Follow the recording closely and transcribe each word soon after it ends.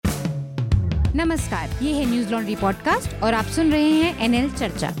नमस्कार, ये है न्यूज लॉन्ड्री पॉडकास्ट और आप सुन रहे हैं एनएल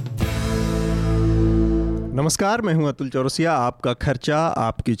चर्चा। नमस्कार, मैं हूं अतुल चौरसिया। आपका खर्चा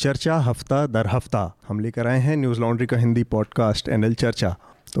आपकी चर्चा हफ्ता दर हफ्ता हम लेकर आए हैं न्यूज़ लॉन्ड्री का हिंदी पॉडकास्ट एनएल चर्चा।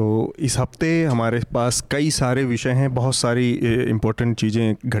 तो इस हफ्ते हमारे पास कई सारे विषय हैं, बहुत सारी इम्पोर्टेंट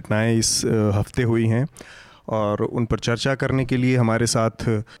चीज़ें घटनाएं इस हफ्ते हुई हैं और उन पर चर्चा करने के लिए हमारे साथ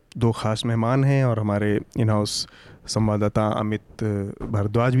दो ख़ास मेहमान हैं और हमारे इन हाउस संवाददाता अमित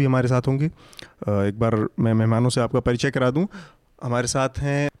भारद्वाज भी हमारे साथ होंगे। एक बार मैं मेहमानों से आपका परिचय करा दूं। हमारे साथ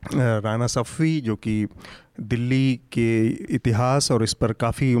हैं राना सफ़ी, जो कि दिल्ली के इतिहास और इस पर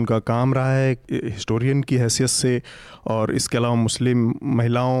काफ़ी उनका काम रहा है हिस्टोरियन की हैसियत से, और इसके अलावा मुस्लिम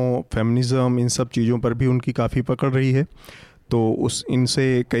महिलाओं, फेमिनिज़म, इन सब चीज़ों पर भी उनकी काफ़ी पकड़ रही है। तो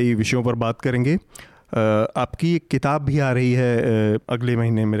इनसे कई विषयों पर बात करेंगे। आपकी एक किताब भी आ रही है अगले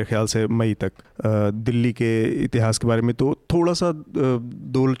महीने, मेरे ख्याल से मई तक, दिल्ली के इतिहास के बारे में। तो थोड़ा सा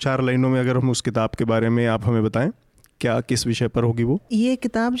 2-4 लाइनों में अगर हम उस किताब के बारे में आप हमें बताएं, क्या किस विषय पर होगी वो? ये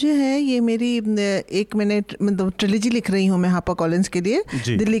किताब जो है, ये मेरी एक मैंने मतलब ट्रिलॉजी लिख रही हूँ मैं हापर कॉलिंस के लिए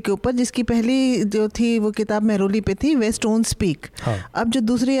दिल्ली के ऊपर, जिसकी पहली जो थी वो किताब मेहरौली पे थी, वेस्ट ओन स्पीक। अब जो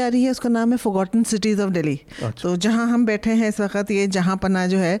दूसरी आ रही है उसका नाम है फॉरगॉटन सिटीज ऑफ दिल्ली। तो जहाँ हम बैठे हैं इस वक्त, ये जहाँ पना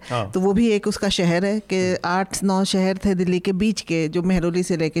जो है, तो वो भी एक उसका शहर है कि 8-9 शहर थे दिल्ली के बीच के, जो मेहरौली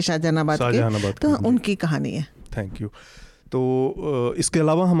से लेके शाहजहानाबाद के, तो उनकी कहानी है। Thank you. तो इसके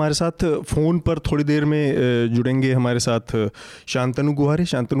अलावा हमारे साथ फ़ोन पर थोड़ी देर में जुड़ेंगे हमारे साथ शांतनु गुहारे।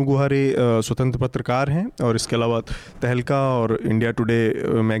 शांतनु गुहारे स्वतंत्र पत्रकार हैं और इसके अलावा तहलका और इंडिया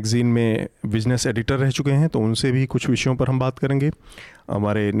टुडे मैगज़ीन में बिजनेस एडिटर रह चुके हैं। तो उनसे भी कुछ विषयों पर हम बात करेंगे।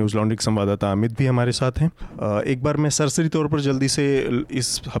 हमारे न्यूज़ लॉन्ड्री के संवाददाता अमित भी हमारे साथ हैं। एक बार मैं सरसरी तौर पर जल्दी से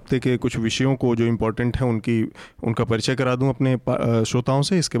इस हफ्ते के कुछ विषयों को जो इम्पोर्टेंट हैं उनका परिचय करा दूं अपने श्रोताओं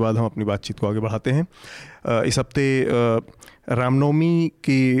से। इसके बाद हम अपनी बातचीत को आगे बढ़ाते हैं। इस हफ्ते रामनवमी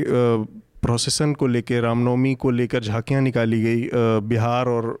की प्रोसेसन को लेकर, रामनवमी को लेकर झांकियाँ निकाली गई बिहार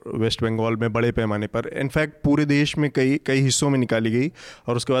और वेस्ट बंगाल में बड़े पैमाने पर। इनफैक्ट पूरे देश में कई हिस्सों में निकाली गई,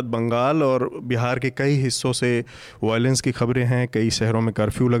 और उसके बाद बंगाल और बिहार के कई हिस्सों से वायलेंस की खबरें हैं। कई शहरों में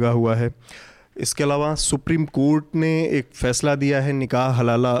कर्फ्यू लगा हुआ है। इसके अलावा सुप्रीम कोर्ट ने एक फ़ैसला दिया है, निकाह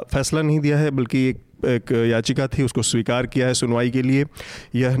हलाला, फ़ैसला नहीं दिया है बल्कि एक याचिका थी, उसको स्वीकार किया है सुनवाई के लिए।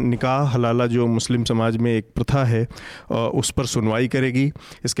 यह निकाह हलाला जो मुस्लिम समाज में एक प्रथा है, उस पर सुनवाई करेगी।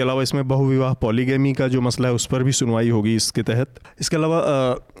 इसके अलावा इसमें बहुविवाह, पॉलीगैमी का जो मसला है, उस पर भी सुनवाई होगी इसके तहत। इसके अलावा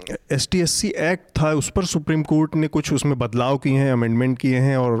ST-SC एक्ट था, उस पर सुप्रीम कोर्ट ने कुछ उसमें बदलाव किए हैं, अमेंडमेंट किए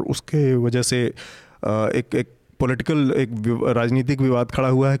हैं, और उसके वजह से एक पॉलिटिकल, एक राजनीतिक विवाद खड़ा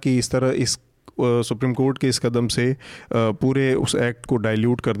हुआ है कि इस तरह इस सुप्रीम कोर्ट के इस कदम से पूरे उस एक्ट को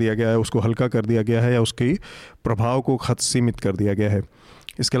डाइल्यूट कर दिया गया है, उसको हल्का कर दिया गया है, या उसके प्रभाव को सीमित कर दिया गया है।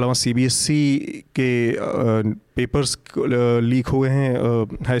 इसके अलावा CBSE के पेपर्स लीक हुए हैं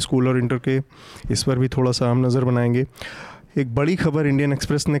हाई स्कूल और इंटर के, इस पर भी थोड़ा सा हम नज़र बनाएंगे। एक बड़ी खबर इंडियन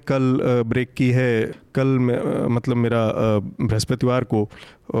एक्सप्रेस ने कल ब्रेक की है, मतलब मेरा बृहस्पतिवार को,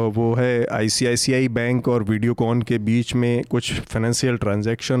 वो है ICICI बैंक और वीडियोकॉन के बीच में कुछ फाइनेंशियल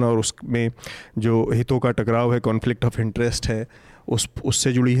ट्रांजैक्शन, और उसमें जो हितों का टकराव है, कॉन्फ्लिक्ट ऑफ इंटरेस्ट है,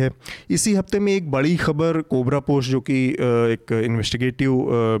 उससे जुड़ी है। इसी हफ्ते में एक बड़ी खबर कोबरा पोस्ट, जो कि एक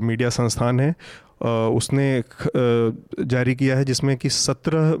इन्वेस्टिगेटिव मीडिया संस्थान है, उसने जारी किया है, जिसमें कि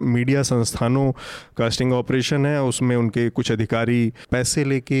 17 मीडिया संस्थानों का स्टिंग ऑपरेशन है। उसमें उनके कुछ अधिकारी पैसे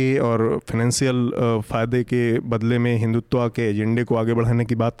लेके और फाइनेंशियल फ़ायदे के बदले में हिंदुत्व के एजेंडे को आगे बढ़ाने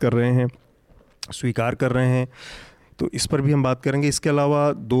की बात कर रहे हैं, स्वीकार कर रहे हैं। तो इस पर भी हम बात करेंगे। इसके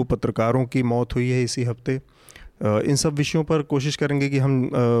अलावा 2 पत्रकारों की मौत हुई है इसी हफ्ते। इन सब विषयों पर कोशिश करेंगे कि हम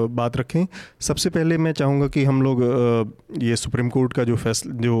बात रखें। सबसे पहले मैं चाहूँगा कि हम लोग ये सुप्रीम कोर्ट का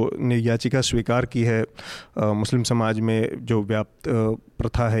जो ने याचिका स्वीकार की है मुस्लिम समाज में जो व्याप्त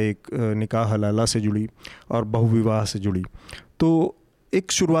प्रथा है, एक निकाह हलाला से जुड़ी और बहुविवाह से जुड़ी, तो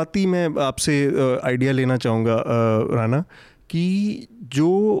एक शुरुआती मैं आपसे आइडिया लेना चाहूँगा राना, कि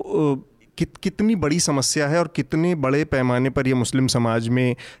जो कितनी बड़ी समस्या है और कितने बड़े पैमाने पर ये मुस्लिम समाज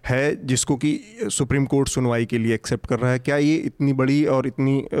में है, जिसको कि सुप्रीम कोर्ट सुनवाई के लिए एक्सेप्ट कर रहा है। क्या ये इतनी बड़ी और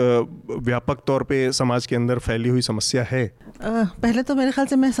इतनी व्यापक तौर पे समाज के अंदर फैली हुई समस्या है? पहले तो मेरे ख्याल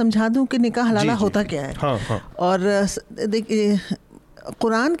से मैं समझा दूं कि निकाह हलाला होता क्या है। हाँ। और देखिए,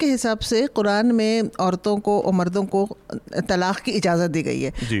 कुरान के हिसाब से कुरान में औरतों को और मर्दों को तलाक़ की इजाज़त दी गई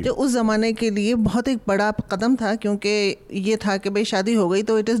है, जो उस ज़माने के लिए बहुत एक बड़ा कदम था, क्योंकि ये था कि भाई शादी हो गई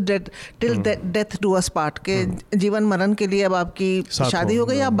तो it is till death do us part, के जीवन मरण के लिए अब आपकी शादी हो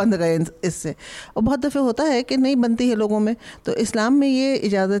गई, आप बंध गए इससे। और बहुत दफ़े होता है कि नहीं बनती है लोगों में, तो इस्लाम में ये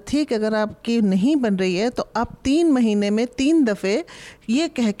इजाज़त थी कि अगर आपकी नहीं बन रही है तो आप 3 महीने में 3 दफ़े ये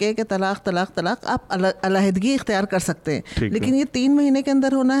कह के कि तलाक़ तलाक़ तलाक़, आप अलहदगी इख्तियार कर सकते हैं। लेकिन ये 3 महीने महीने के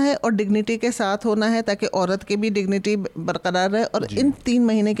अंदर होना है और डिग्निटी के साथ होना है, ताकि औरत की भी डिग्निटी बरकरार रहे। और इन 3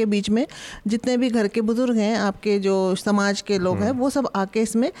 महीने के बीच में जितने भी घर के बुजुर्ग हैं, आपके जो समाज के लोग हैं, वो सब आके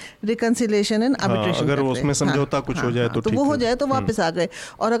इसमें रिकन्सिलेशन एंड आर्बिट्रेशन अगर उसमें समझौता कुछ हो जाए तो वो हो जाए तो वापस आ गए।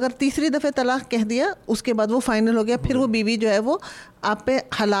 और अगर तीसरी दफ़े तलाक कह दिया, उसके बाद वो फाइनल हो गया, फिर वो बीवी जो है वो आप पे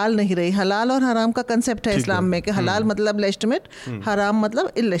हलाल नहीं रही। हलाल और हराम का कंसेप्ट है इस्लाम में कि हलाल मतलब लेजिटिमेट, हराम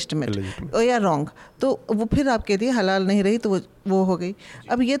मतलब इलेजिटिमेट या रॉन्ग। तो वो फिर आपके लिए हलाल नहीं रही, तो वो हो गई।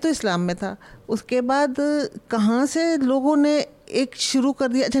 अब ये तो इस्लाम में था। उसके बाद कहाँ से लोगों ने एक शुरू कर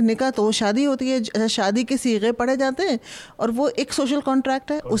दिया, अच्छा निकाह तो शादी होती है, अच्छा शादी के सीगे पढ़े जाते हैं और वो एक सोशल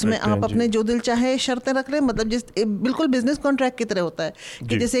कॉन्ट्रैक्ट है, उसमें आप अपने जो दिल चाहे शर्तें रख लें, मतलब जिस बिल्कुल बिजनेस कॉन्ट्रैक्ट की तरह होता है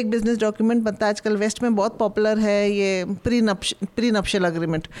कि जैसे एक बिजनेस डॉक्यूमेंट बनता है, आजकल वेस्ट में बहुत पॉपुलर है ये प्री नप्शल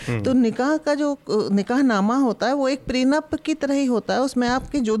एग्रीमेंट। तो निकाह का जो निकाह नामा होता है वो एक प्रीनप की तरह ही होता है। उसमें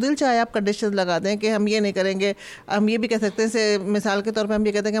आपके जो दिल चाहे आप कंडीशन लगा दें कि हम ये नहीं करेंगे, हम ये भी कह सकते हैं, मिसाल के तौर पर हम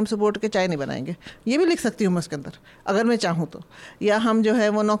ये कहते हैं कि हम सुबह उठ के चाय नहीं बनाएंगे, ये भी लिख सकती हूँ मैं उसके अंदर अगर मैं चाहूँ तो। या हम जो है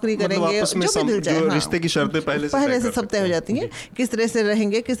वो नौकरी करेंगे, जो भी दिल चाहे, रिश्ते की शर्तें पहले से सब तय हो जाती हैं, किस तरह से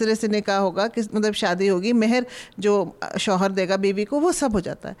रहेंगे, किस तरह से निकाह होगा, किस मतलब शादी होगी, मेहर जो शौहर देगा बीवी को, वो सब हो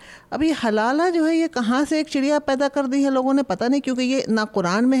जाता है। अब ये हलाला जो है, ये कहाँ से एक चिड़िया पैदा कर दी है लोगों ने, पता नहीं, क्योंकि ये ना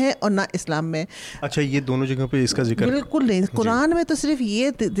कुरान में है और ना इस्लाम में। अच्छा, ये दोनों जगह पे इसका जिक्र बिल्कुल नहीं। कुरान में तो सिर्फ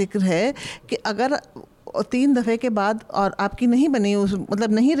ये जिक्र है कि अगर 3 दफ़े के बाद और आपकी नहीं बनी, उस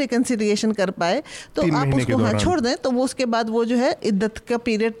मतलब नहीं रिकन्सिलिएशन कर पाए, तो आप उसको छोड़ दें, तो वो उसके बाद वो जो है इद्दत का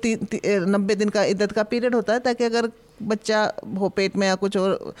पीरियड 90 दिन का इद्दत का पीरियड होता है, ताकि अगर बच्चा हो पेट में या कुछ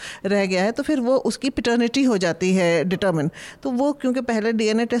और रह गया है तो फिर वो उसकी पैटर्निटी हो जाती है डिटर्मिन। तो वो क्योंकि पहले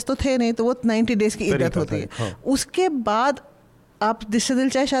DNA टेस्ट तो थे नहीं, तो वो 90 डेज़ की इद्दत होती है। हाँ। उसके बाद आप जिससे दिल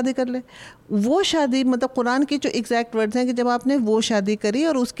चाहे शादी कर ले। वो शादी मतलब कुरान की जो एग्जैक्ट वर्ड्स हैं कि जब आपने वो शादी करी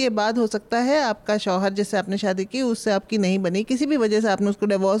और उसके बाद हो सकता है आपका शौहर जिससे आपने शादी की उससे आपकी नहीं बनी, किसी भी वजह से आपने उसको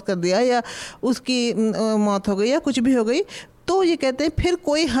डिवोर्स कर दिया या उसकी मौत हो गई या कुछ भी हो गई, तो ये कहते हैं फिर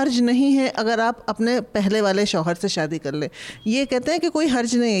कोई हर्ज नहीं है अगर आप अपने पहले वाले शौहर से शादी कर ले। ये कहते हैं कि कोई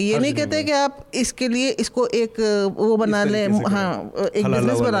हर्ज नहीं है, ये नहीं कहते कि आप इसके लिए इसको एक वो बना लें, हाँ एक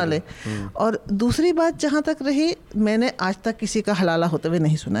बिजनेस बना लें। और दूसरी बात जहाँ तक रही, मैंने आज तक किसी का हलाला होते हुए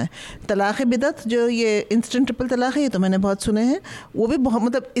नहीं सुना है। तलाक़ बिदअत जो ये इंस्टेंट ट्रिपल तलाक़ है, ये तो मैंने बहुत सुने हैं, वो भी बहुत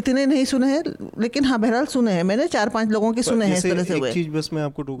मतलब इतने नहीं सुने हैं, लेकिन हाँ बहरहाल सुने हैं मैंने, 4-5 लोगों के सुने हैं इस तरह से हुए। एक चीज़ बस मैं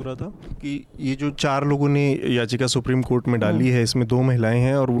आपको टोक रहा था कि ये जो 4 लोगों ने याचिका सुप्रीम कोर्ट में डाली है, इसमें 2 महिलाएं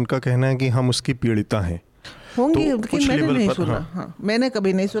हैं और उनका कहना है कि हम उसकी पीड़िता हैं होंगी, लेकिन मैंने नहीं सुना। हाँ, मैंने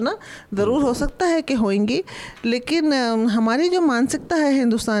कभी नहीं सुना। ज़रूर हो सकता है कि होंगी, लेकिन हमारी जो मानसिकता है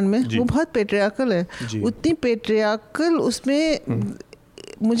हिंदुस्तान में वो बहुत पेट्रियार्कल है। उतनी पेट्रियार्कल उसमें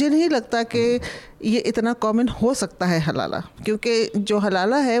मुझे नहीं लगता कि ये इतना कॉमन हो सकता है हलाला, क्योंकि जो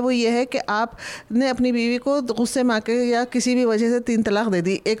हलाला है वो ये है कि आपने अपनी बीवी को गुस्से में आके या किसी भी वजह से 3 तलाक दे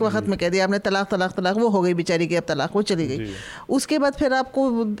दी, एक वक्त में कह दिया आपने तलाक तलाक तलाक, वो हो गई बेचारी की अब तलाक, वो चली गई। उसके बाद फिर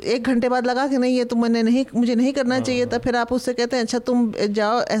आपको 1 घंटे बाद लगा कि नहीं ये तो मुझे नहीं करना चाहिए था, फिर आप उससे कहते हैं अच्छा तुम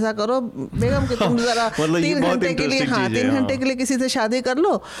जाओ ऐसा करो बेगम कि तुम ज़रा 3 घंटे के लिए 3 घंटे के लिए किसी से शादी कर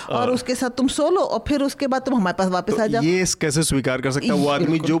लो और उसके साथ तुम सो लो और फिर उसके बाद तुम हमारे पास वापस आ जाओ। ये कैसे स्वीकार कर सकता है वो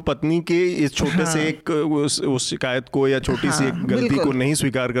आदमी जो पत्नी के इस छोटे से एक उस शिकायत को या छोटी सी एक गलती को नहीं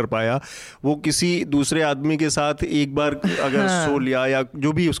स्वीकार कर पाया, वो किसी दूसरे आदमी के साथ एक बार अगर सो लिया या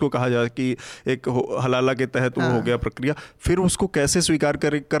जो भी उसको कहा जाए कि एक हलाला के तहत वो हो गया प्रक्रिया, फिर उसको कैसे स्वीकार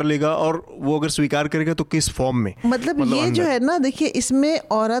कर लेगा, और वो अगर स्वीकार करेगा तो किस फॉर्म में? मतलब ये जो है ना, देखिए इसमें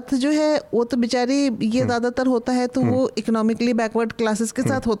औरत जो है वो तो बेचारी, ये ज़्यादातर होता है तो वो इकोनॉमिकली बैकवर्ड क्लासेस के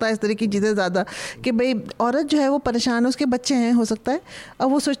साथ होता है इस तरह की चीज़ें ज़्यादा, कि भाई औरत जो है वो परेशान है, उसके बच्चे हैं हो सकता है,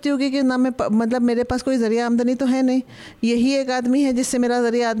 अब वो सोचती होगी कि ना मैं मतलब मेरे पास कोई ज़रिया आमदनी तो है नहीं, यही एक आदमी है जिससे मेरा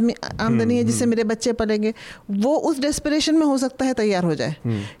ज़रिया आमदनी है, जिससे मेरे बच्चे पलेंगे। वो उस डेस्परेशन में हो सकता है तैयार हो जाए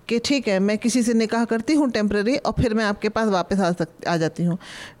कि ठीक है मैं किसी से निकाह करती हूँ टेम्पररी और फिर मैं आपके पास वापस आ जाती हूँ।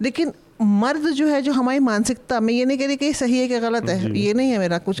 लेकिन मर्द जो है, जो हमारी मानसिकता, मैं ये नहीं कह रही कि सही है कि गलत है, ये नहीं है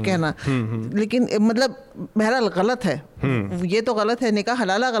मेरा कुछ कहना, लेकिन मतलब बहरहाल गलत है, ये तो गलत है, निकाह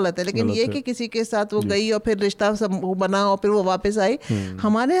हलाला गलत है, लेकिन ये कि किसी के साथ वो गई और फिर रिश्ता बना और फिर वो वापस आई,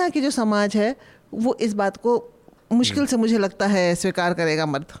 हमारे यहाँ की जो समाज है वो इस बात को मुश्किल से मुझे लगता है स्वीकार करेगा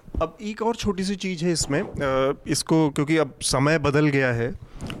मर्द। अब एक और छोटी सी चीज़ है इसमें, इसको क्योंकि अब समय बदल गया है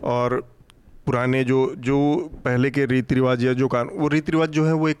और पुराने जो पहले के रीति रिवाज या जो कानून, वो रीति रिवाज जो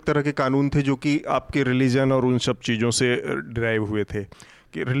है वो एक तरह के कानून थे जो कि आपके रिलीजन और उन सब चीज़ों से डिराइव हुए थे,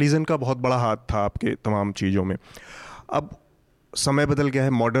 कि रिलीजन का बहुत बड़ा हाथ था आपके तमाम चीज़ों में। अब समय बदल गया है,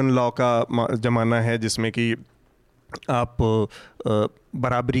 मॉडर्न लॉ का ज़माना है जिसमें कि आप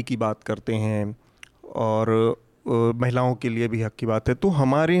बराबरी की बात करते हैं और महिलाओं के लिए भी हक की बात है। तो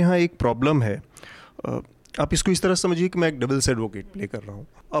हमारे यहाँ एक प्रॉब्लम है आप इसको इस तरह समझिए कि मैं एक डबल से एडवोकेट प्ले कर रहा हूँ।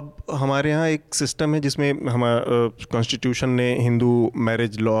 अब हमारे यहाँ एक सिस्टम है जिसमें हमारा कॉन्स्टिट्यूशन ने हिंदू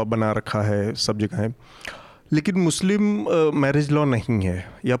मैरिज लॉ बना रखा है सब जगह है, लेकिन मुस्लिम मैरिज लॉ नहीं है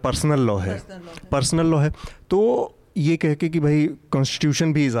या पर्सनल लॉ है, पर्सनल लॉ है। तो ये कह के कि भाई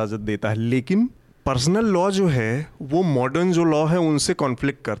कॉन्स्टिट्यूशन भी इजाज़त देता है, लेकिन पर्सनल लॉ जो है वो मॉडर्न जो लॉ है उनसे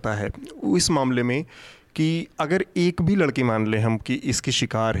कॉन्फ्लिक्ट करता है इस मामले में कि अगर एक भी लड़की मान ले हम कि इसकी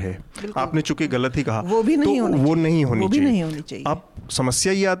शिकार है, आपने चूंकि गलत ही कहा, वो भी नहीं तो वो नहीं होनी चाहिए। अब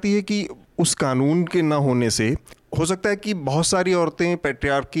समस्या ये आती है कि उस कानून के ना होने से हो सकता है कि बहुत सारी औरतें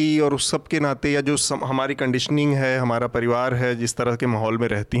पैट्रियार्की और उस सब के नाते या जो हमारी कंडीशनिंग है, हमारा परिवार है, जिस तरह के माहौल में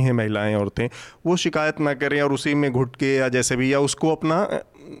रहती हैं महिलाएं औरतें, वो शिकायत ना करें और उसी में घुट के या जैसे भी, या उसको अपना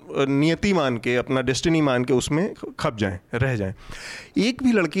नियति मान के, अपना डेस्टिनी मान के उसमें खप जाएं, रह जाएं। एक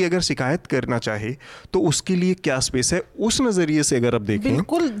भी लड़की अगर शिकायत करना चाहे तो उसके लिए क्या स्पेस है, उस नज़रिए से अगर आप देखें।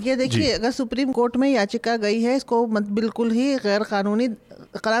 बिल्कुल, ये देखिए, अगर सुप्रीम कोर्ट में याचिका गई है, इसको बिल्कुल ही गैर कानूनी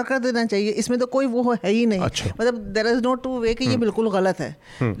करार कर देना चाहिए। इसमें तो कोई वो है ही नहीं। अच्छा। मतलब there is no two way कि ये बिल्कुल गलत है।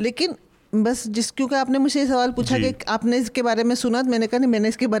 लेकिन बस क्योंकि आपने मुझे ये सवाल पूछा कि आपने इसके बारे में सुना, मैंने कहा नहीं, मैंने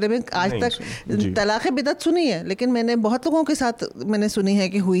इसके बारे में आज तक तलाक़ बिदअत सुनी है, लेकिन मैंने बहुत लोगों के साथ मैंने सुनी है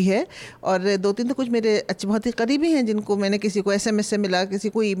कि हुई है, और 2-3 तो कुछ मेरे अच्छे बहुत ही करीबी हैं जिनको मैंने, किसी को SMS से मिला, किसी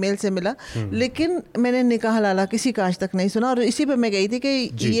को ईमेल से मिला, लेकिन मैंने निकाह हलाला किसी का आज तक नहीं सुना। और इसी पर मैं गई थी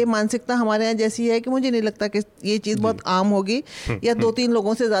कि ये मानसिकता हमारे यहाँ जैसी है कि मुझे नहीं लगता कि ये चीज़ बहुत आम होगी, या 2-3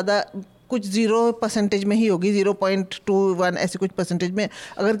 लोगों से ज़्यादा कुछ 0% में ही होगी, 0.21 ऐसे कुछ परसेंटेज में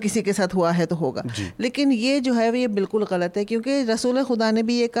अगर किसी के साथ हुआ है तो होगा। लेकिन ये जो है ये बिल्कुल गलत है, क्योंकि रसूल खुदा ने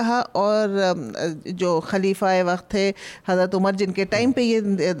भी ये कहा, और जो खलीफा वक्त थे हज़रत उमर, जिनके टाइम पे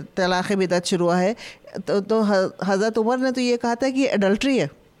ये तलाक़ बिदअत शुरू हुआ है, तो हज़रत उमर ने तो ये कहा था कि ये एडल्ट्री है।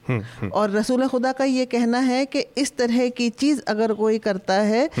 और रसूल खुदा का ये कहना है कि इस तरह की चीज़ अगर कोई करता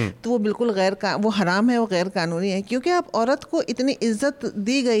है तो वो बिल्कुल वो हराम है, वो गैर कानूनी है। क्योंकि आप औरत को इतनी इज्जत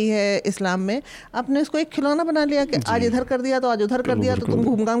दी गई है इस्लाम में, आपने उसको एक खिलौना बना लिया कि आज इधर कर दिया तो आज उधर कर दिया, तो तुम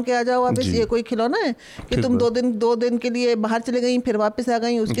घूम घाम के आ जाओ वापस। ये कोई खिलौना है कि तुम 2 दिन के लिए बाहर चले गई, फिर वापस आ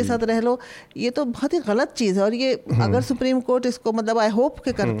गई, उसके साथ रह लो? ये तो बहुत ही गलत चीज़ है। और ये अगर सुप्रीम कोर्ट इसको, मतलब आई होप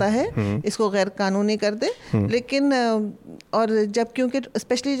के करता है, इसको गैर कानूनी कर दे। लेकिन और जब, क्योंकि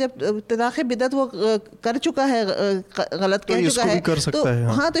स्पेशली जब तलाक़ बिदअत वो कर चुका है, गलत कह चुका है, तो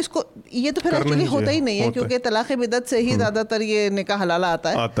हाँ, तो इसको ये तो फिर एक्चुअली होता ही नहीं है, क्योंकि तलाक़ बिदअत से ही ज़्यादातर ये निकाह हलाला आता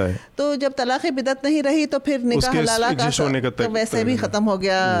है। तो जब तलाक़ बिदअत नहीं रही तो फिर निकाह हलाला का तो वैसे भी ख़त्म हो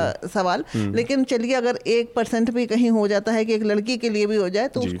गया सवाल। लेकिन चलिए, अगर 1% भी कहीं हो जाता है कि एक लड़की के लिए भी हो जाए,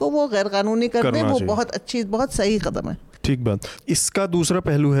 तो उसको वो गैर कानूनी कर दें, वो बहुत अच्छी, बहुत सही कदम है। ठीक बात। इसका दूसरा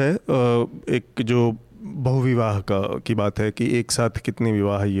पहलू है एक जो बहुविवाह की बात है कि एक साथ कितने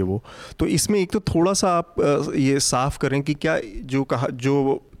विवाह है, ये वो। तो इसमें एक तो थोड़ा सा आप ये साफ करें कि क्या जो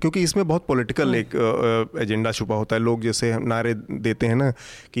क्योंकि इसमें बहुत पॉलिटिकल एक एजेंडा छुपा होता है। लोग जैसे नारे देते हैं ना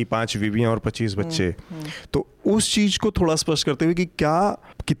कि 5 बीवियां और 25 बच्चे, तो उस चीज़ को थोड़ा स्पष्ट करते हुए कि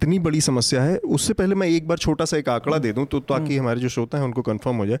कितनी बड़ी समस्या है। उससे पहले मैं एक बार छोटा सा एक आंकड़ा दे दूं, तो ताकि हमारे जो श्रोता हैं उनको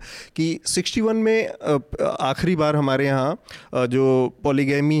कंफर्म हो जाए कि 61 में आखिरी बार हमारे यहाँ जो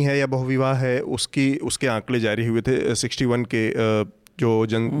पॉलीगैमी है या बहुविवाह है उसके आंकड़े जारी हुए थे। 61 के जो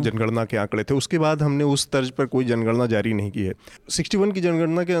जनगणना के आंकड़े थे, उसके बाद हमने उस तर्ज पर कोई जनगणना जारी नहीं की है। 61 की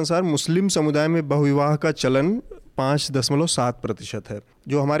जनगणना के अनुसार मुस्लिम समुदाय में बहुविवाह का चलन 5.7% है।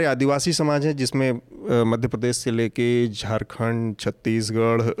 जो हमारे आदिवासी समाज है, जिसमें मध्य प्रदेश से लेके झारखंड,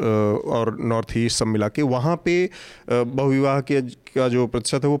 छत्तीसगढ़ और नॉर्थ ईस्ट सब मिला के, वहाँ पे बहुविवाह का जो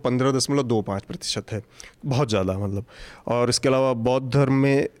प्रतिशत है वो 15.25% है, बहुत ज़्यादा मतलब। और इसके अलावा बौद्ध धर्म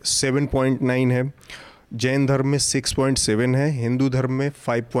में 7.9 है, जैन धर्म में 6.7 है, हिंदू धर्म में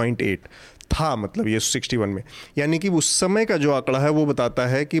 5.8 था, मतलब ये 61 में। यानी कि उस समय का जो आंकड़ा है वो बताता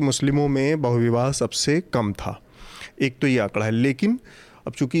है कि मुस्लिमों में बहुविवाह सबसे कम था। एक तो ये आंकड़ा है। लेकिन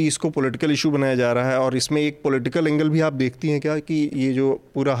अब चूंकि इसको पॉलिटिकल इशू बनाया जा रहा है, और इसमें एक पॉलिटिकल एंगल भी आप देखती हैं क्या कि ये जो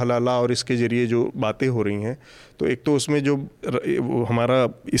पूरा हलाला और इसके ज़रिए जो बातें हो रही हैं, तो एक तो उसमें जो हमारा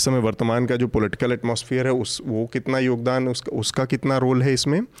इस समय वर्तमान का जो पॉलिटिकल एटमॉस्फेयर है वो कितना योगदान, उसका कितना रोल है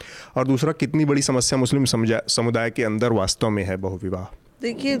इसमें, और दूसरा कितनी बड़ी समस्या मुस्लिम समुदाय के अंदर वास्तव में है बहुविवाह।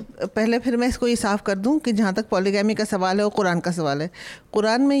 देखिए, पहले फिर मैं इसको ये साफ़ कर दूं कि जहाँ तक पॉलीगैमी का सवाल है वो कुरान का सवाल है।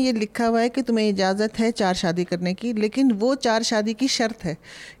 कुरान में ये लिखा हुआ है कि तुम्हें इजाज़त है 4 शादी करने की, लेकिन वो 4 शादी की शर्त है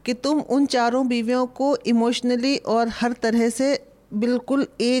कि तुम उन 4 बीवियों को इमोशनली और हर तरह से बिल्कुल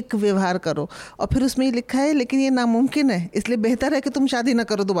एक व्यवहार करो। और फिर उसमें ये लिखा है लेकिन ये नामुमकिन है, इसलिए बेहतर है कि तुम शादी ना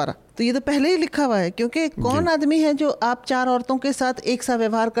करो दोबारा। तो ये तो पहले ही लिखा हुआ है, क्योंकि कौन आदमी है जो आप 4 औरतों के साथ एक सा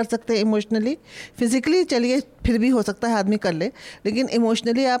व्यवहार कर सकते हैं इमोशनली, फिजिकली चलिए फिर भी हो सकता है आदमी कर ले, लेकिन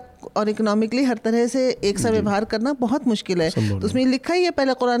इमोशनली आप और इकोनॉमिकली हर तरह से एक सा व्यवहार करना बहुत मुश्किल है। तो उसमें लिखा ही है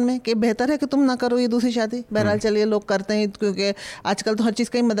पहले कुरान में कि बेहतर है कि तुम ना करो ये दूसरी शादी। बहरहाल चलिए लोग करते हैं, क्योंकि आजकल तो हर चीज़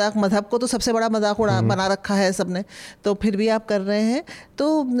का ही मजाक, मजहब को तो सबसे बड़ा मजाक बना रखा है सबने, तो फिर भी आप कर रहे हैं। तो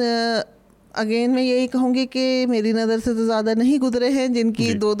अगेन मैं यही कहूँगी कि मेरी नज़र से तो ज़्यादा नहीं गुजरे हैं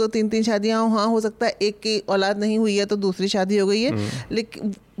जिनकी 2-2 3-3 शादियाँ। हाँ, हो सकता है एक की औलाद नहीं हुई है तो दूसरी शादी हो गई है,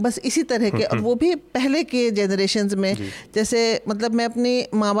 लेकिन बस इसी तरह के, और वो भी पहले के जनरेशन्स में। जैसे मतलब मैं अपने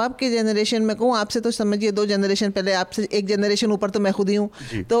माँ बाप के जनरेशन में कहूँ, आपसे तो समझिए 2 जनरेशन पहले, आपसे 1 जनरेशन ऊपर तो मैं खुद ही हूँ।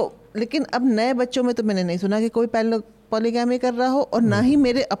 तो लेकिन अब नए बच्चों में तो मैंने नहीं सुना कि कोई पॉलीगैमी कर रहा हो, और ना ही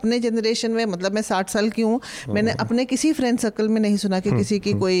मेरे अपने जनरेशन में, मतलब मैं 60 साल की हूँ, मैंने अपने किसी फ्रेंड सर्कल में नहीं सुना कि किसी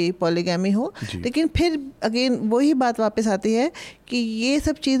की कोई पॉलीगैमी हो। लेकिन फिर अगेन वही बात वापस आती है कि ये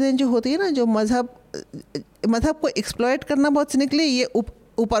सब चीज़ें जो होती है ना, जो मज़हब को एक्सप्लॉइट करना बहुत सिनिकली ये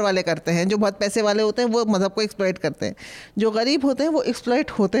ऊपर वाले करते हैं। जो बहुत पैसे वाले होते हैं वो मज़हब को एक्सप्लॉइट करते हैं, जो गरीब होते हैं वो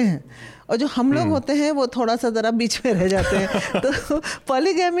एक्सप्लॉइट होते हैं, और जो हम लोग होते हैं वो थोड़ा सा ज़रा बीच में रह जाते हैं। तो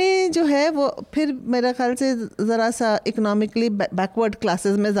पॉलीगैमी जो है वो फिर मेरे ख्याल से ज़रा सा इकोनॉमिकली बैकवर्ड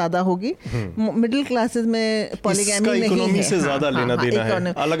क्लासेस में ज़्यादा होगी, मिडिल क्लासेस में पॉलीगैमी नहीं है। इकोनॉमी से ज़्यादा लेना देना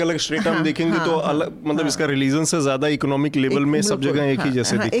है। अलग अलग स्टेट हम देखेंगे तो अलग, मतलब इसका रिलीजन से ज़्यादा इकोनॉमिक लेवल में सब जगह एक ही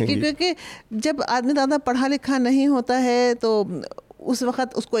जैसे दिखेंगे। क्योंकि जब आदमी ज़्यादा पढ़ा लिखा नहीं होता है तो उस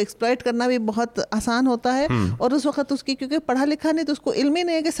वक्त उसको एक्सप्लॉइट करना भी बहुत आसान होता है, और उस वक्त उसकी, क्योंकि पढ़ा लिखा नहीं तो उसको इल्म ही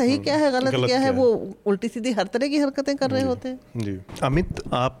नहीं है कि सही क्या है गलत क्या है, वो उल्टी सीधी हर तरह की हरकतें कर रहे होते हैं। जी अमित,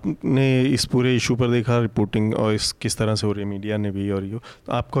 आपने इस पूरे इशू पर देखा रिपोर्टिंग और इस किस तरह से हो रही है, मीडिया ने भी, और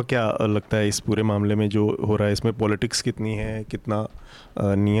तो आपको क्या लगता है इस पूरे मामले में जो हो रहा है, इसमें पॉलिटिक्स कितनी है, कितना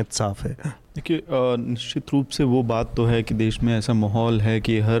नीयत साफ है? देखिए, निश्चित रूप से वो बात तो है कि देश में ऐसा माहौल है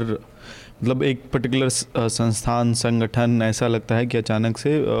कि हर मतलब एक पर्टिकुलर संस्थान, संगठन ऐसा लगता है कि अचानक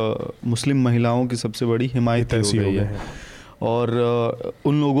से मुस्लिम महिलाओं की सबसे बड़ी हिमायत हो गई है और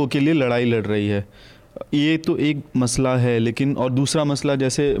उन लोगों के लिए लड़ाई लड़ रही है। ये तो एक मसला है, लेकिन और दूसरा मसला,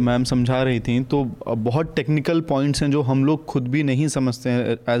 जैसे मैम समझा रही थी, तो बहुत टेक्निकल पॉइंट्स हैं जो हम लोग खुद भी नहीं समझते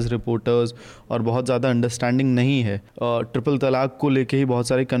हैं एज रिपोर्टर्स, और बहुत ज़्यादा अंडरस्टैंडिंग नहीं है। ट्रिपल तलाक को लेके ही बहुत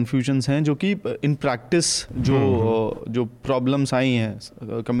सारे कन्फ्यूजन्स हैं जो कि इन प्रैक्टिस जो प्रॉब्लम्स आई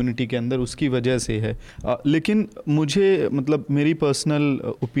हैं कम्युनिटी के अंदर उसकी वजह से है। लेकिन मुझे, मतलब मेरी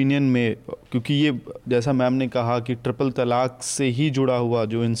पर्सनल ओपिनियन में, क्योंकि ये जैसा मैम ने कहा कि ट्रिपल तलाक से ही जुड़ा हुआ,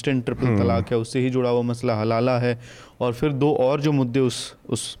 जो इंस्टेंट ट्रिपल तलाक है उससे ही जुड़ा हुआ मसला हलाला है, और फिर 2 और जो मुद्दे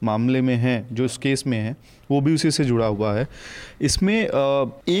उस मामले में हैं, जो इस केस में हैं, वो भी उसी से जुड़ा हुआ है। इसमें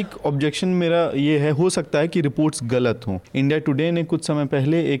एक ऑब्जेक्शन मेरा ये है, हो सकता है कि रिपोर्ट्स गलत हों। इंडिया टुडे ने कुछ समय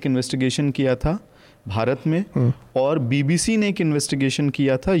पहले एक इन्वेस्टिगेशन किया था भारत में, और बीबीसी ने एक इन्वेस्टिगेशन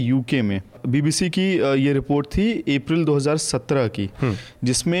किया था यूके में। बीबीसी की ये रिपोर्ट थी अप्रैल 2017 की,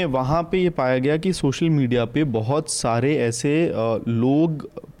 जिसमें वहाँ पे ये पाया गया कि सोशल मीडिया पे बहुत सारे ऐसे लोग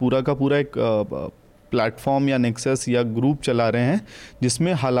पूरा का पूरा एक प्लेटफॉर्म या नेक्सस या ग्रुप चला रहे हैं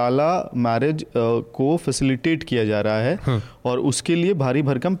जिसमें हलाला मैरिज को फैसिलिटेट किया जा रहा है, और उसके लिए भारी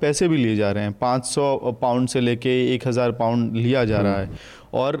भरकम पैसे भी लिए जा रहे हैं। 500 पाउंड से लेके 1000 पाउंड लिया जा रहा है।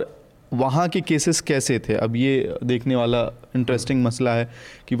 और वहाँ के केसेस कैसे थे, अब ये देखने वाला इंटरेस्टिंग मसला है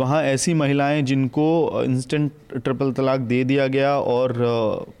कि वहाँ ऐसी महिलाएं जिनको इंस्टेंट ट्रिपल तलाक दे दिया गया,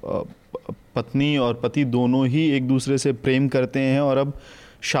 और पत्नी और पति दोनों ही एक दूसरे से प्रेम करते हैं, और अब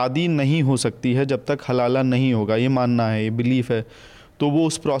शादी नहीं हो सकती है जब तक हलाला नहीं होगा, ये मानना है, ये बिलीफ है। तो वो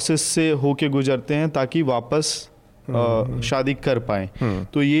उस प्रोसेस से होके गुजरते हैं ताकि वापस शादी कर पाएँ।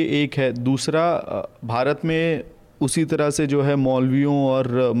 तो ये एक है। दूसरा, भारत में उसी तरह से जो है मौलवियों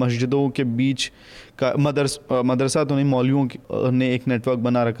और मस्जिदों के बीच का मदरसा तो नहीं, मौलवियों ने एक नेटवर्क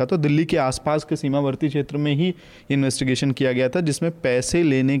बना रखा था। दिल्ली के आसपास के सीमावर्ती क्षेत्र में ही इन्वेस्टिगेशन किया गया था, जिसमें पैसे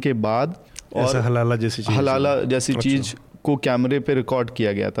लेने के बाद और हलाला जैसी चीज़ को कैमरे पे रिकॉर्ड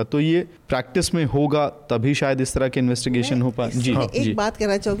किया गया था। तो ये प्रैक्टिस में होगा तभी शायद इस तरह के इन्वेस्टिगेशन हो पाए। जी हाँ, एक बात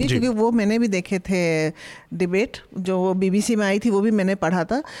कहना चाहूँगी, क्योंकि वो मैंने भी देखे थे डिबेट जो बीबीसी में आई थी, वो भी मैंने पढ़ा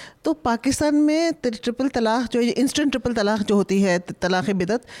था। तो पाकिस्तान में ट्रिपल तलाक, जो इंस्टेंट ट्रिपल तलाक जो होती है, तलाक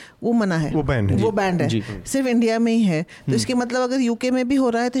बिदअत, वो मना है, वो बैंड है, सिर्फ इंडिया में ही है। तो इसके मतलब अगर यूके में भी हो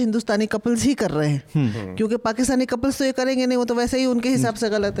रहा है तो हिंदुस्तानी कपल्स ही कर रहे हैं, क्योंकि पाकिस्तानी कपल्स तो ये करेंगे नहीं, वो तो वैसे ही उनके हिसाब से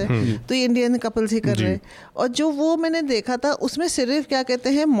गलत है। तो ये इंडियन कपल्स ही कर रहे हैं। और जो वो मैंने देखा था उसमें सिर्फ क्या कहते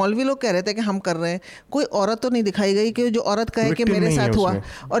हैं, मौलवी लोग कह रहे थे कि हम कर रहे हैं, कोई औरत तो नहीं दिखाई गई कि जो औरत कहे कि मेरे साथ हुआ,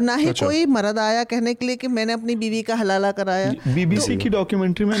 और ना ही कोई मर्द आया कहने के लिए कि मैंने अपनी बीवी का हलाला कराया। बीबीसी की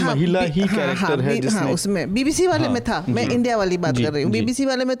डॉक्यूमेंट्री में महिला ही कैरेक्टर है जिसमें, उसमें बीबीसी वाले में था, मैं इंडिया वाली बात कर रही हूँ। बीबीसी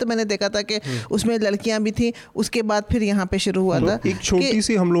वाले में तो मैंने देखा था कि उसमें लड़कियां भी थी। उसके बाद फिर यहाँ पे शुरू हुआ था एक छोटी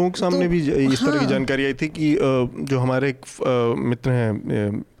सी, हम लोगों के सामने भी इस तरह की जानकारी आई थी कि जो हमारे एक मित्र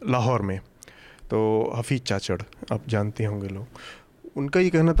हैं लाहौर में, तो हफीज़ चाचड़ आप जानते होंगे लोग, उनका ये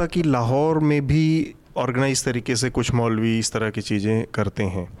कहना था कि लाहौर में भी ऑर्गेनाइज तरीके से कुछ मौलवी इस तरह की चीज़ें करते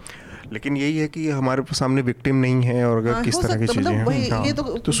हैं, लेकिन यही है कि हमारे सामने विक्टिम नहीं है, और अगर किस तरह की चीज़ें हैं ये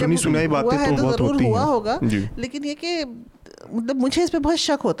तो सुनी सुनाई बातें तो बहुत होती हैं होगा। लेकिन ये कि मतलब मुझे इस पे बहुत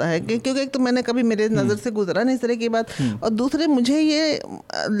शक होता है कि क्योंकि एक तो मैंने कभी मेरे नज़र से गुजरा नहीं इस तरह की बात, और दूसरे मुझे ये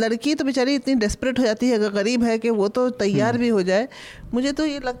लड़की तो बेचारी इतनी डेस्परेट हो जाती है, अगर गरीब है कि वो तो तैयार भी हो जाए। मुझे तो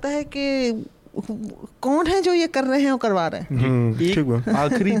ये लगता है कि कौन है जो ये कर रहे हैं और करवा रहे हैं। एक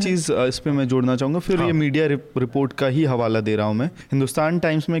आखिरी चीज इस पे मैं जोड़ना चाहूंगा, फिर ये मीडिया रिपोर्ट का ही हवाला दे रहा हूं मैं। हिंदुस्तान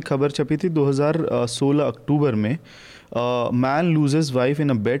टाइम्स में एक खबर छपी थी 2016 अक्टूबर में, man loses wife in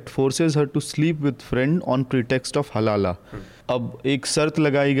a bat, forces her to sleep with friend on pretext of हलाला। अब एक शर्त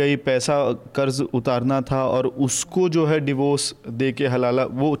लगाई गई, पैसा कर्ज उतारना था और उसको जो है डिवोर्स दे के हलाला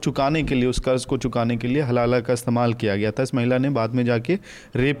वो चुकाने के लिए, उस कर्ज को चुकाने के लिए हलाला का इस्तेमाल किया गया था। इस महिला ने बाद में जाके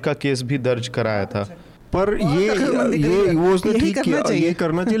रेप का केस भी दर्ज कराया था। पर ये वो उसने ठीक किया, ये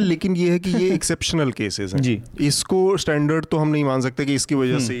करना चाहिए, लेकिन ये है कि ये एक्सेप्शनल केसेस हैं जी, इसको स्टैंडर्ड तो हम नहीं मान सकते कि इसकी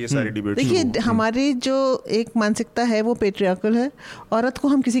वजह से ये सारी डिबेट। देखिए हमारी जो एक मानसिकता है वो पेट्रियार्कल है, औरत को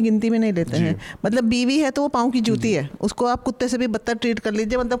हम किसी गिनती में नहीं लेते हैं। मतलब बीवी है तो वो पाँव की जूती है, उसको आप कुत्ते से भी बदतर ट्रीट कर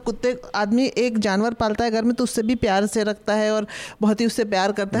लीजिए। मतलब कुत्ते, आदमी एक जानवर पालता है घर में तो उससे भी प्यार से रखता है और बहुत ही उससे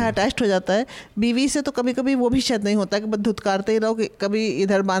प्यार करता है, अटैच्ड हो जाता है। बीवी से तो कभी कभी वो भी शायद नहीं होता कि बस धुतकारते ही रहो कि कभी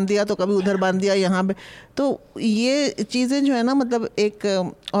इधर बांध दिया तो कभी उधर बांध दिया यहाँ पे। तो ये चीज़ें जो है ना, मतलब एक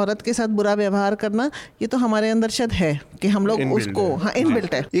औरत के साथ बुरा व्यवहार करना, ये तो हमारे अंदर शायद है कि हम लोग उसको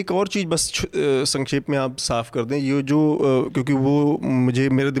इनबिल्ट है। एक और चीज़ बस संक्षेप में आप साफ कर दें, ये जो क्योंकि वो मुझे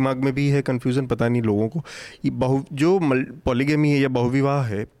मेरे दिमाग में भी है कन्फ्यूज़न, पता नहीं लोगों को, ये जो पॉलीगैमी है या बहुविवाह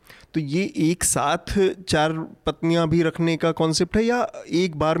है, तो ये एक साथ 4 पत्नियां भी रखने का कॉन्सेप्ट है या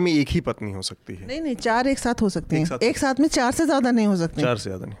एक बार में एक ही पत्नी हो सकती है? नहीं, 4 एक साथ हो सकती हैं, एक साथ में 4 से ज़्यादा नहीं हो सकती। 4 से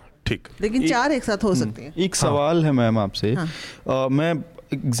ज़्यादा नहीं, ठीक, लेकिन 4 एक साथ हो सकती हैं। एक सवाल है मैम आपसे, मैं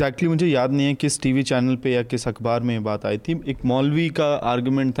एग्जैक्टली मुझे याद नहीं है किस टीवी चैनल पे या किस अखबार में ये बात आई थी। एक मौलवी का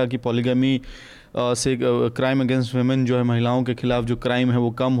आर्गुमेंट था कि पॉलीगैमी से क्राइम अगेंस्ट वुमेन जो है, महिलाओं के खिलाफ जो क्राइम है वो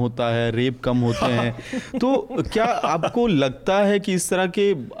कम होता है, रेप कम होते हैं। तो क्या आपको लगता है कि इस तरह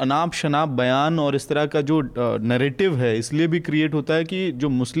के अनाप शनाप बयान और इस तरह का जो नैरेटिव है इसलिए भी क्रिएट होता है कि जो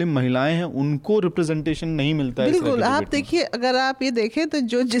मुस्लिम महिलाएं हैं उनको रिप्रेजेंटेशन नहीं मिलता है? बिल्कुल, आप देखिए, अगर आप ये देखें तो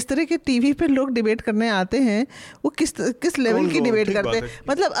जो जिस तरह के टीवी पे लोग डिबेट करने आते हैं वो किस लेवल की डिबेट करते हैं।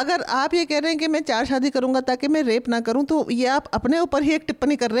 मतलब अगर आप ये कह रहे हैं कि मैं 4 शादी करूंगा ताकि मैं रेप ना करूं, तो ये आप अपने ऊपर ही एक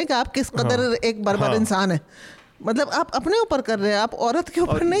टिप्पणी कर रहे हैं कि आप किस कदर एक बर्बर इंसान है। मतलब आप अपने ऊपर कर रहे हैं, आप औरत के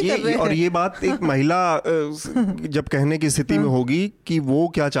ऊपर नहीं कर रहे हैं। और ये बात एक महिला जब कहने की स्थिति में होगी कि वो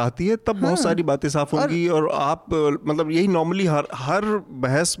क्या चाहती है, तब बहुत सारी बातें साफ होंगी। और आप मतलब यही नॉर्मली हर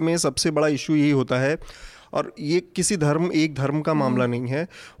बहस में सबसे बड़ा इशू यही होता है, और ये किसी एक धर्म का मामला नहीं है,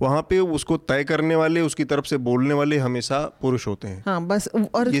 वहाँ पे उसको तय करने वाले, उसकी तरफ से बोलने वाले हमेशा पुरुष होते हैं। हाँ बस,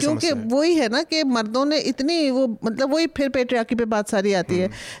 और क्योंकि वही है ना कि मर्दों ने इतनी वो, मतलब वही फिर पेट्रियार्की पे बात सारी आती है।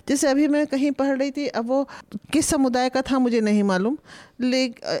 जैसे अभी मैं कहीं पढ़ रही थी, अब वो किस समुदाय का था मुझे नहीं मालूम,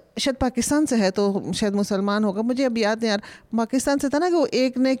 लेकिन शायद पाकिस्तान से है तो शायद मुसलमान होगा, मुझे अब याद नहीं यार, पाकिस्तान से था ना कि वो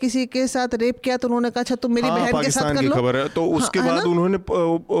एक ने किसी के साथ रेप किया तो उन्होंने कहा अच्छा तुम मेरी बहन के साथ कर लो। खबर है, तो उसके बाद उन्होंने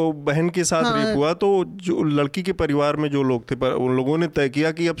बहन के साथ रेप हुआ, तो जो लड़की के परिवार में जो लोग थे, पर उन लोगों ने तय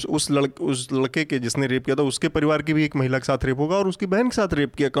किया कि अब उस लड़के के जिसने रेप किया था उसके परिवार की भी एक महिला के साथ रेप होगा और उसकी बहन के साथ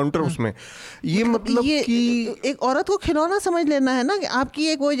रेप किया काउंटर उसमें। ये मतलब कि एक औरत को खिलौना समझ लेना है ना, कि आपकी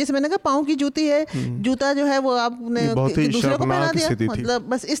एक वो, जैसे मैंने कहा पाँव की जूती है, जूता जो है वो आपने दूसरे को पहना दिया। मतलब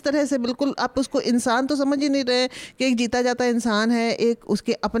बस इस तरह से बिल्कुल आप उसको इंसान तो समझ ही नहीं रहे कि एक जीता जाता इंसान है, एक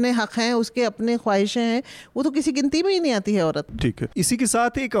उसके अपने हक हैं, उसके अपने ख्वाहिशें हैं, वो तो किसी गिनती में ही नहीं आती है औरत। ठीक है। इसी के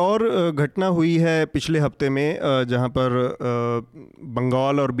साथ एक और घटना हुई है पिछले हफ्ते में, जहां पर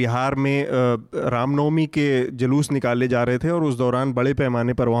बंगाल और बिहार में रामनवमी के जुलूस निकाले जा रहे थे और उस दौरान बड़े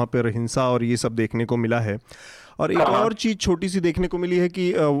पैमाने पर वहां पर हिंसा और ये सब देखने को मिला है। और एक और चीज़ छोटी सी देखने को मिली है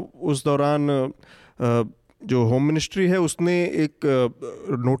कि उस दौरान जो होम मिनिस्ट्री है उसने एक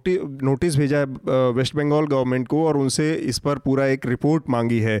नोटिस भेजा है वेस्ट बंगाल गवर्नमेंट को और उनसे इस पर पूरा एक रिपोर्ट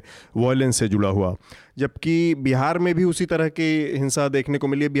मांगी है वायलेंस से जुड़ा हुआ। जबकि बिहार में भी उसी तरह की हिंसा देखने को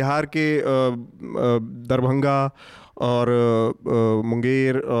मिली है। बिहार के दरभंगा और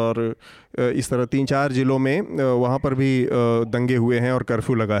मुंगेर और इस तरह 3-4 ज़िलों में वहाँ पर भी दंगे हुए हैं और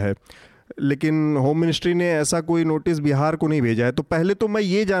कर्फ्यू लगा है, लेकिन होम मिनिस्ट्री ने ऐसा कोई नोटिस बिहार को नहीं भेजा है। तो पहले तो मैं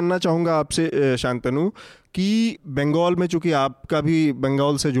ये जानना चाहूँगा आपसे शांतनु कि बंगाल में, चूँकि आपका भी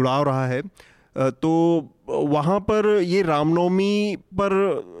बंगाल से जुड़ाव रहा है, तो वहाँ पर ये रामनवमी पर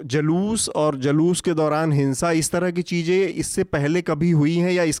जुलूस और जुलूस के दौरान हिंसा, इस तरह की चीज़ें इससे पहले कभी हुई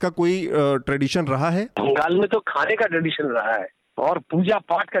हैं या इसका कोई ट्रेडिशन रहा है? बंगाल में तो खाने का ट्रेडिशन रहा है, और पूजा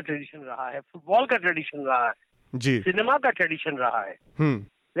पाठ का ट्रेडिशन रहा है, फुटबॉल का ट्रेडिशन रहा है जी, सिनेमा का ट्रेडिशन रहा है।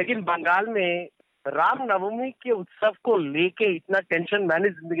 लेकिन बंगाल में रामनवमी के उत्सव को लेके इतना टेंशन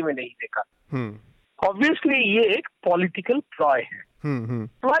मैंने जिंदगी में नहीं देखा। ऑब्वियसली ये एक पॉलिटिकल प्लॉय है।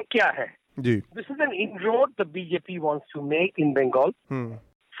 प्लॉय क्या है जी? This is an इनरोड the BJP wants to make in Bengal.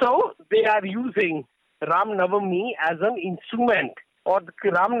 So they are using Ramnavami as an instrument, और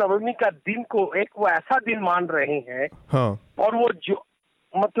रामनवमी का दिन को एक वो ऐसा दिन मान रहे हैं। हाँ। और वो जो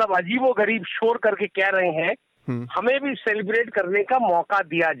मतलब अजीबो गरीब शोर करके कह रहे हैं हमें भी सेलिब्रेट करने का मौका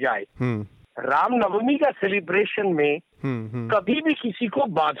दिया जाए। रामनवमी का सेलिब्रेशन में कभी भी किसी को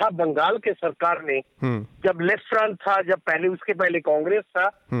बाधा बंगाल के सरकार ने, जब लेफ्ट फ्रंट था, जब पहले उसके पहले कांग्रेस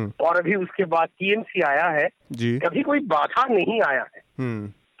था और अभी उसके बाद टीएमसी आया है, कभी कोई बाधा नहीं आया है।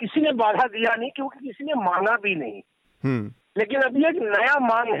 किसी ने बाधा दिया नहीं क्योंकि किसी ने मांगा भी नहीं। लेकिन अभी एक नया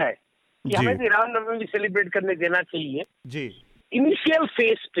मांग है कि हमें भी रामनवमी सेलिब्रेट करने देना चाहिए जी। इनिशियल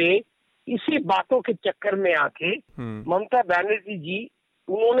फेज पे इसी बातों के चक्कर में आके ममता बनर्जी जी,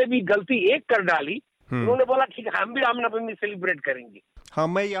 उन्होंने भी गलती एक कर डाली। उन्होंने बोला ठीक है हम भी रामनवमी सेलिब्रेट करेंगे। हाँ,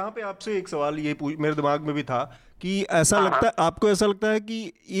 मैं यहाँ पे आपसे एक सवाल ये मेरे दिमाग में भी था कि ऐसा लगता है, आपको ऐसा लगता है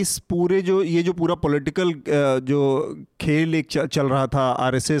कि इस पूरे ये जो पूरा पॉलिटिकल जो खेल एक चल रहा था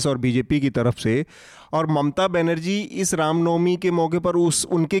आरएसएस और बीजेपी की तरफ से, और ममता बनर्जी इस रामनवमी के मौके पर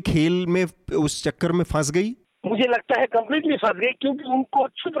उनके खेल में, उस चक्कर में फंस गई? मुझे लगता है कंप्लीटली फंस गई, क्योंकि उनको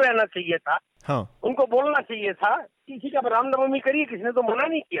चुप रहना चाहिए था। हाँ। उनको बोलना चाहिए था कि ठीक है रामनवमी करिए, किसी ने तो मना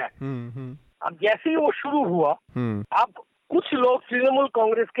नहीं किया। अब जैसे ही वो शुरू हुआ, अब कुछ लोग तृणमूल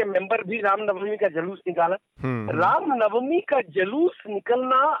कांग्रेस के मेंबर भी रामनवमी का जुलूस निकाला। रामनवमी का जुलूस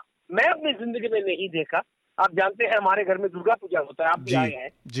निकलना मैं अपनी जिंदगी में नहीं देखा। आप जानते हैं हमारे घर में दुर्गा पूजा होता है, आप भी आए हैं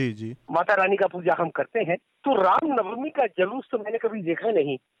जी जी, माता रानी का पूजा हम करते हैं। तो रामनवमी का जुलूस तो मैंने कभी देखा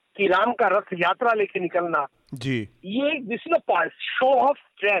नहीं कि राम का रथ यात्रा लेके निकलना जी। ये this is a show of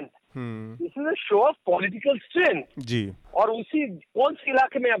strength, this is a show of political strength जी। और उसी कौन से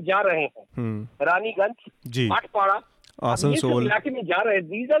इलाके में आप जा रहे हैं? रानीगंज जी, भाटपाड़ा, आसनसोल इलाके में जा रहे हैं।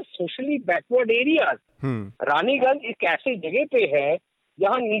 These are socially backward areas. Raniganj एक ऐसी जगह पे है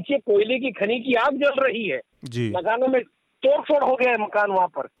जहाँ नीचे कोयले की खनी की आग जल रही है जी। मकानों में तोड़-फोड़ हो गया है मकान वहाँ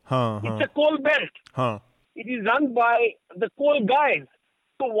पर। It's a coal belt, it is run by the coal guys.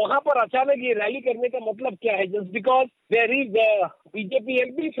 तो वहाँ पर अचानक ये रैली करने का मतलब क्या है? Just because there is BJP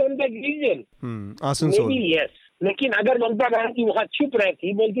MP from that region, Asansol, yes. लेकिन अगर ममता बनर्जी वहाँ चुप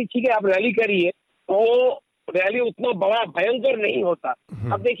रहती, बोलती ठीक है आप रैली करिए, तो रैली उतना बड़ा भयंकर नहीं होता।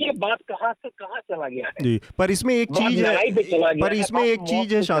 अब देखिए बात कहाँ से कहाँ चला गया है जी। पर इसमें एक चीज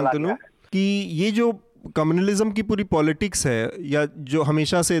है शांतनु, कि ये जो कम्युनलिज्म की पूरी पॉलिटिक्स है, या जो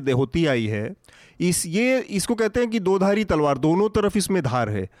हमेशा से होती आई है, इसको कहते हैं कि दोधारी तलवार, दोनों तरफ इसमें धार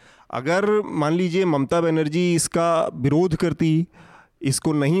है। अगर मान लीजिए ममता बनर्जी इसका विरोध करती,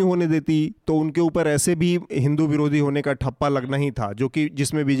 इसको नहीं होने देती, तो उनके ऊपर ऐसे भी हिंदू विरोधी होने का ठप्पा लगना ही था, जो कि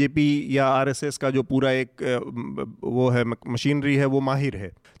जिसमें बीजेपी या आरएसएस का जो पूरा एक वो है मशीनरी है, वो माहिर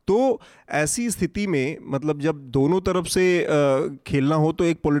है। तो ऐसी स्थिति में मतलब जब दोनों तरफ से खेलना हो, तो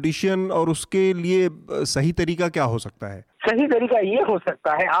एक पॉलिटिशियन और उसके लिए सही तरीका क्या हो सकता है? सही तरीका ये हो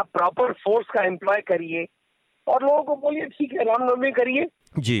सकता है आप प्रॉपर फोर्स का एम्प्लॉय करिए और लोगों को बोलिए ठीक है रामनवमी करिए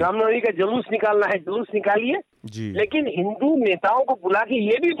जी, रामनवमी का जुलूस निकालना है जुलूस निकालिए जी। लेकिन हिंदू नेताओं को बुला के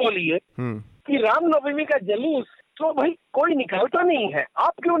ये भी बोलिए कि रामनवमी का जुलूस तो भाई कोई निकालता नहीं है,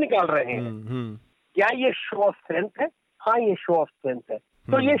 आप क्यों निकाल रहे हैं? क्या ये शो ऑफ स्ट्रेंथ है? हाँ ये शो ऑफ स्ट्रेंथ है।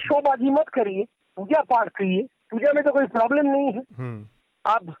 तो ये शोबाजी मत करिए, पूजा पाठ करिए, पूजा में तो कोई प्रॉब्लम नहीं है।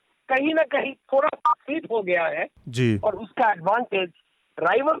 अब कहीं ना कहीं थोड़ा स्लिप हो गया है जी, और उसका एडवांटेज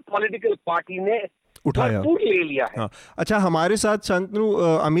राइवल पॉलिटिकल पार्टी ने उठाया, ले लिया है। हाँ। अच्छा, हमारे साथ शांतनु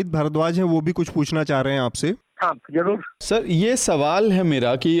अमित भारद्वाज हैं, वो भी कुछ पूछना चाह रहे हैं आपसे। हाँ जरूर सर, ये सवाल है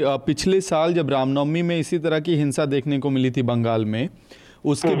मेरा कि पिछले साल जब रामनवमी में इसी तरह की हिंसा देखने को मिली थी बंगाल में,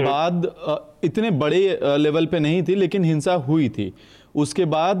 उसके बाद इतने बड़े लेवल पे नहीं थी लेकिन हिंसा हुई थी। उसके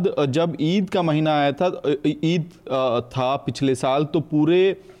बाद जब ईद का महीना आया था, ईद था पिछले साल, तो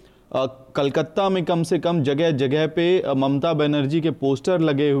पूरे कलकत्ता में कम से कम जगह जगह पे ममता बनर्जी के पोस्टर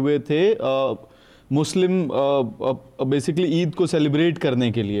लगे हुए थे मुस्लिम बेसिकली ईद को सेलिब्रेट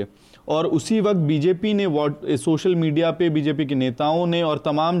करने के लिए। और उसी वक्त बीजेपी ने सोशल मीडिया पे बीजेपी के नेताओं ने और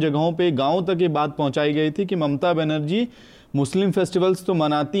तमाम जगहों पे गांव तक ये बात पहुंचाई गई थी कि ममता बनर्जी मुस्लिम फेस्टिवल्स तो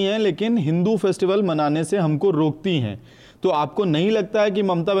मनाती हैं लेकिन हिंदू फेस्टिवल मनाने से हमको रोकती हैं। तो आपको नहीं लगता है कि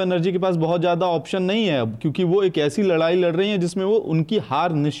ममता बनर्जी के पास बहुत ज़्यादा ऑप्शन नहीं है अब, क्योंकि वो एक ऐसी लड़ाई लड़ रही है जिसमें वो उनकी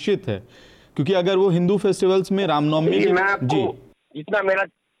हार निश्चित है? क्योंकि अगर वो हिंदू फेस्टिवल्स में रामनवमी जी, जितना मेरा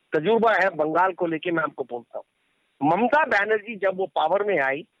तजुर्बा है बंगाल को लेके मैं आपको बोलता हूँ, ममता बनर्जी जब वो पावर में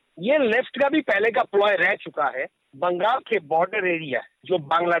आई, ये लेफ्ट का भी पहले का प्लॉय रह चुका है बंगाल के बॉर्डर एरिया जो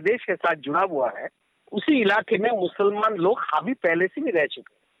बांग्लादेश के साथ जुड़ा हुआ है, उसी इलाके में मुसलमान लोग हावी पहले से भी रह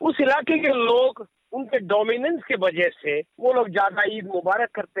चुके हैं। उस इलाके के लोग उनके डोमिनेंस के वजह से वो लोग ज्यादा ईद मुबारक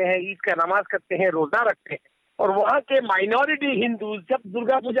करते हैं, ईद का नमाज करते हैं, रोजा रखते हैं, और वहाँ के माइनॉरिटी हिंदू जब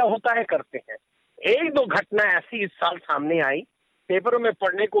दुर्गा पूजा होता है करते हैं। एक दो घटना ऐसी इस साल सामने आई, पेपरों में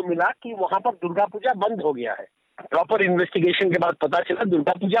पढ़ने को मिला कि वहाँ पर दुर्गा पूजा बंद हो गया है। प्रॉपर इन्वेस्टिगेशन के बाद पता चला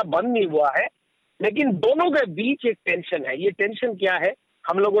दुर्गा पूजा बंद नहीं हुआ है, लेकिन दोनों के बीच एक टेंशन है। ये टेंशन क्या है,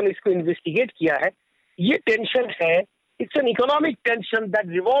 हम लोगों ने इसको इन्वेस्टिगेट किया है। ये टेंशन है, it's an economic tension that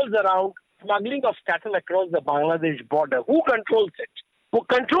revolves around smuggling of cattle across the Bangladesh border. Who controls it? वो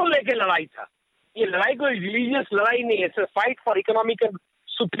कंट्रोल लेके लड़ाई था। ये लड़ाई कोई रिलीजियस लड़ाई नहीं है, it's a fight for economic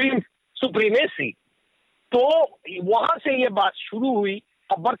supremacy. तो वहां से ये बात शुरू हुई।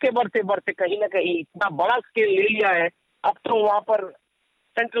 अब बढ़ते कहीं ना कहीं इतना बड़ा स्केल ले लिया है। अब तो वहां पर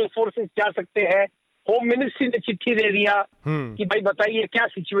सेंट्रल फोर्सेस जा सकते हैं। होम मिनिस्ट्री ने चिट्ठी दे दिया कि भाई बताइए क्या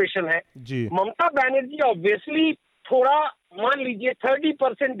सिचुएशन है। ममता बनर्जी ऑब्वियसली थोड़ा मान लीजिए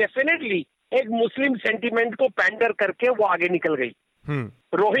 30% डेफिनेटली एक मुस्लिम सेंटीमेंट को पैंडर करके वो आगे निकल गई।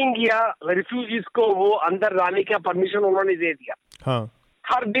 रोहिंग्या रिफ्यूजीज को वो अंदर लाने का परमिशन उन्होंने दे दिया। हाँ।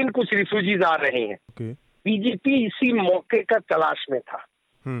 हर दिन कुछ रिफ्यूजीज आ रहे हैं। बीजेपी इसी मौके का तलाश में था।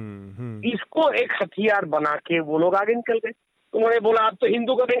 इसको एक हथियार बना के वो लोग आगे निकल गए। उन्होंने बोला आप तो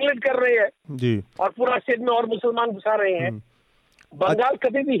हिंदू को नेगलेक्ट कर रहे हैं जी, और पूरा स्टेट में और मुसलमान घुसा रहे हैं। बंगाल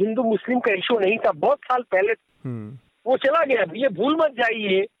कभी भी हिंदू मुस्लिम का इशू नहीं था, बहुत साल पहले वो चला गया। ये भूल मत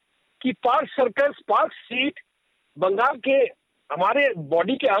जाइए कि park circus, park street Bengal के हमारे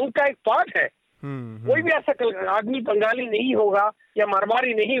बॉडी के अंग का एक पार्ट है। कोई भी ऐसा आदमी बंगाली नहीं होगा या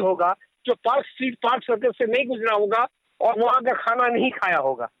मारवाड़ी नहीं होगा जो पार्क स्ट्रीट, पार्क सर्कस से नहीं गुजरा होगा और वहां का खाना नहीं खाया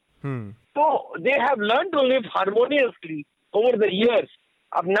होगा। तो they have learn to live harmoniously over the years.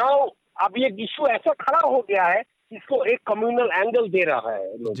 अब ये इशू ऐसा खड़ा हो गया है, इसको एक कम्युनल एंगल दे रहा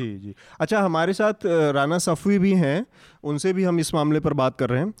है लोग। जी। अच्छा, हमारे साथ राना सफवी भी हैं, उनसे भी हम इस मामले पर बात कर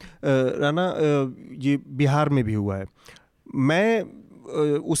रहे हैं। राना, ये बिहार में भी हुआ है। मैं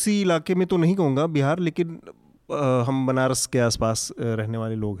उसी इलाके में तो नहीं कहूँगा बिहार, लेकिन हम बनारस के आसपास रहने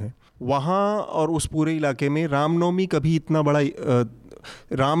वाले लोग हैं। वहाँ और उस पूरे इलाके में रामनवमी कभी इतना बड़ा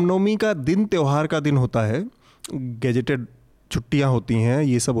रामनवमी का दिन त्यौहार का दिन होता है, गैजेटेड छुट्टियां होती हैं,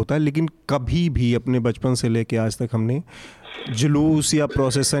 ये सब होता है, लेकिन कभी भी अपने बचपन से लेके आज तक हमने जुलूस या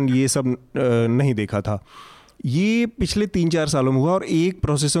प्रोसेसन ये सब नहीं देखा था। ये पिछले 3-4 सालों में हुआ, और एक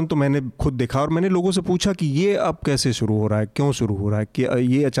प्रोसेसन तो मैंने खुद देखा, और मैंने लोगों से पूछा कि ये अब कैसे शुरू हो रहा है, क्यों शुरू हो रहा है, कि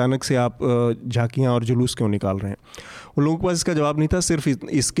ये अचानक से आप झांकियाँ और जुलूस क्यों निकाल रहे हैं। उन लोगों के पास इसका जवाब नहीं था, सिर्फ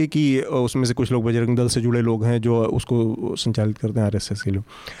इसके कि उसमें से कुछ लोग बजरंग दल से जुड़े लोग हैं जो उसको संचालित करते हैं, RSS के लोग।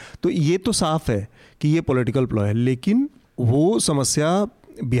 तो ये तो साफ है कि ये पॉलिटिकल प्लॉय है, लेकिन वो समस्या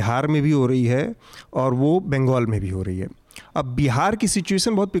बिहार में भी हो रही है और वो बंगाल में भी हो रही है। अब बिहार की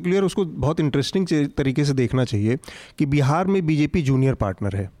सिचुएशन बहुत पिक्युलर, उसको बहुत इंटरेस्टिंग तरीके से देखना चाहिए कि बिहार में बीजेपी जूनियर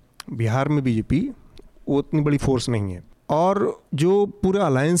पार्टनर है। बिहार में बीजेपी वो उतनी बड़ी फोर्स नहीं है, और जो पूरा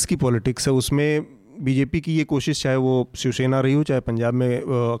अलायंस की पॉलिटिक्स है उसमें बीजेपी की ये कोशिश, चाहे वो शिवसेना रही हो, चाहे पंजाब में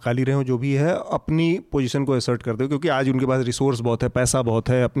अकाली रहे हो, जो भी है, अपनी पोजीशन को असर्ट करते हो, क्योंकि आज उनके पास रिसोर्स बहुत है, पैसा बहुत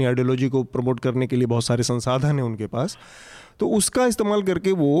है, अपनी आइडियोलॉजी को प्रमोट करने के लिए बहुत सारे संसाधन हैं उनके पास। तो उसका इस्तेमाल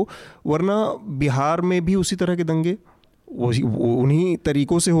करके वो, वरना बिहार में भी उसी तरह के दंगे उन्हीं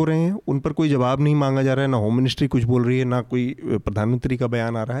तरीक़ों से हो रहे हैं, उन पर कोई जवाब नहीं मांगा जा रहा है, ना होम मिनिस्ट्री कुछ बोल रही है, ना कोई प्रधानमंत्री का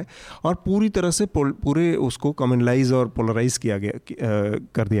बयान आ रहा है, और पूरी तरह से पूरे उसको कम्युनलाइज और पोलराइज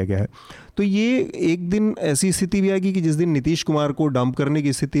कर दिया गया है। तो ये एक दिन ऐसी स्थिति भी आएगी कि जिस दिन नीतीश कुमार को डंप करने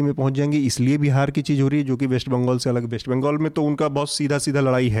की स्थिति में पहुंच जाएंगे, इसलिए बिहार की चीज़ हो रही है, जो कि वेस्ट बंगाल से अलग। वेस्ट बंगाल में तो उनका बहुत सीधा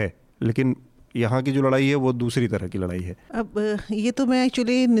लड़ाई है, लेकिन यहाँ की जो लड़ाई है वो दूसरी तरह की लड़ाई है। अब ये तो मैं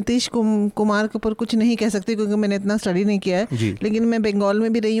एक्चुअली नीतीश कुमार के ऊपर कुछ नहीं कह सकती क्योंकि मैंने इतना स्टडी नहीं किया है, लेकिन मैं बंगाल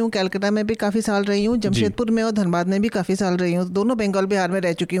में भी रही हूँ, कलकत्ता में भी काफ़ी साल रही हूँ, जमशेदपुर में और धनबाद में भी काफ़ी साल रही हूँ, दोनों बंगाल बिहार में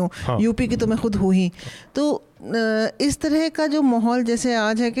रह चुकी हूँ। हाँ। यूपी की तो मैं खुद हूँ ही। तो इस तरह का जो माहौल जैसे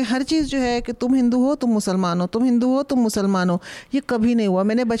आज है कि हर चीज़ जो है कि तुम हिंदू हो तुम मुसलमान हो, तुम हिंदू हो तुम मुसलमान हो, ये कभी नहीं हुआ।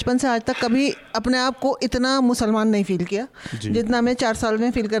 मैंने बचपन से आज तक कभी अपने आप को इतना मुसलमान नहीं फील किया जितना मैं 4 साल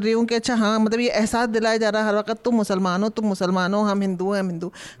में फील कर रही हूँ कि अच्छा हाँ, मतलब ये एहसास दिलाया जा रहा है हर वक्त तुम मुसलमान हो तुम मुसलमान हो, हम हिंदू हैं हम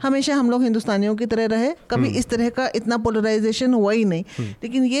हिंदू। हमेशा हम लोग हिंदुस्तानियों की तरह रहे, कभी इस तरह का इतना पोलराइजेशन हुआ ही नहीं।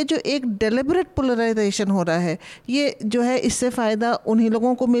 लेकिन ये जो एक डेलिबरेट पोलराइजेशन हो रहा है, ये जो है इससे फ़ायदा उन्हीं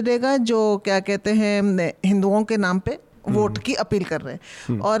लोगों को मिलेगा जो क्या कहते हैं हिंदुओं के नाम पे वोट की अपील कर रहे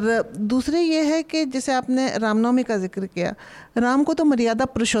हैं। और दूसरे ये है कि जैसे आपने रामनवमी का जिक्र किया, राम को तो मर्यादा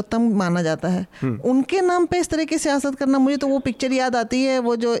पुरुषोत्तम माना जाता है, उनके नाम पे इस तरह की सियासत करना, मुझे तो वो पिक्चर याद आती है,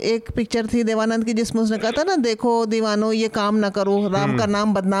 वो जो एक पिक्चर थी देवानंद की जिसमें उसने कहा था ना, देखो दीवानो ये काम ना करो, राम का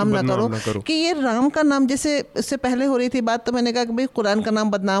नाम बदनाम ना करो, कि ये राम का नाम, जैसे इससे पहले हो रही थी बात तो मैंने कहा कि भाई कुरान का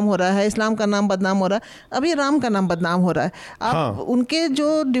नाम बदनाम हो रहा है, इस्लाम का नाम बदनाम हो रहा है, अब ये राम का नाम बदनाम हो रहा है। आप उनके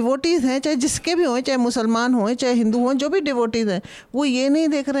जो डिवोटीज हैं, चाहे जिसके भी हों, चाहे मुसलमान हों चाहे हिंदू हों, जो भी डिवोटीज हैं, वो ये नहीं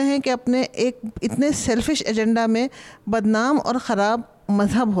देख रहे हैं कि अपने एक इतने सेल्फिश एजेंडा में बदनाम और ख़राब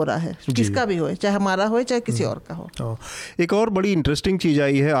मजहब हो रहा है, किसका भी हो, चाहे हमारा हो चाहे किसी और का हो। एक और बड़ी इंटरेस्टिंग चीज़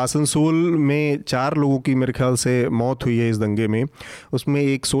आई है, आसनसोल में 4 लोगों की मेरे ख्याल से मौत हुई है इस दंगे में। उसमें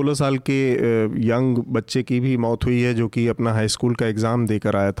एक 16 साल के यंग बच्चे की भी मौत हुई है जो कि अपना हाई स्कूल का एग्ज़ाम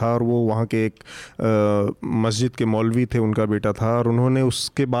देकर आया था, और वो वहाँ के एक मस्जिद के मौलवी थे, उनका बेटा था, और उन्होंने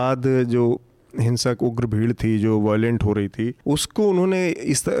उसके बाद जो हिंसक उग्र भीड़ थी जो वायलेंट हो रही थी, उसको उन्होंने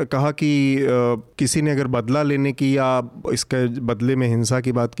इस कहा कि किसी ने अगर बदला लेने की या इसके बदले में हिंसा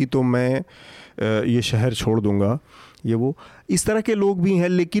की बात की तो मैं ये शहर छोड़ दूंगा। ये वो इस तरह के लोग भी हैं,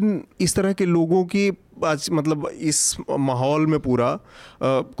 लेकिन इस तरह के लोगों की आज मतलब इस माहौल में पूरा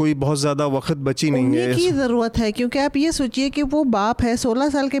कोई बहुत ज़्यादा वक्त बची नहीं है की ज़रूरत है, क्योंकि आप ये सोचिए कि वो बाप है, 16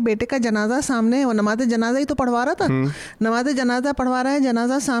 साल के बेटे का जनाजा सामने है, वो नमाज़ जनाजा ही तो पढ़वा रहा था, नमाज़ जनाजा पढ़वा रहा है,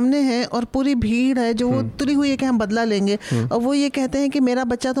 जनाजा सामने है और पूरी भीड़ है जो वो तुली हुई है कि हम बदला लेंगे, और वो ये कहते हैं कि मेरा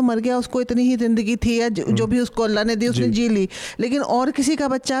बच्चा तो मर गया, उसको इतनी ही ज़िंदगी थी या जो भी उसको अल्लाह ने दी उसने जी ली, लेकिन और किसी का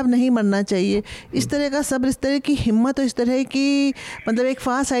बच्चा अब नहीं मरना चाहिए। इस तरह का सब्र, इस तरह की हिम्मत और इस तरह की मतलब एक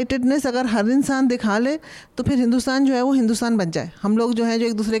फार साइटेडनेस अगर हर इंसान दिखा ले तो फिर हिंदुस्तान जो है वो हिंदुस्तान बन जाए। हम लोग जो है जो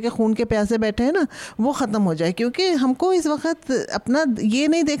एक दूसरे के खून के प्यासे बैठे हैं ना, वो ख़त्म हो जाए, क्योंकि हमको इस वक्त अपना ये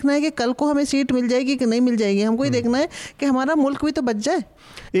नहीं देखना है कि कल को हमें सीट मिल जाएगी कि नहीं मिल जाएगी, हमको ये देखना है कि हमारा मुल्क भी तो बच जाए।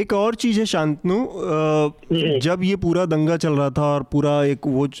 एक और चीज़ है शांतनु, जब ये पूरा दंगा चल रहा था और पूरा एक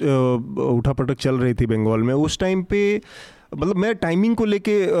वो उठापटक चल रही थी बंगाल में, उस टाइम पे मतलब मैं टाइमिंग को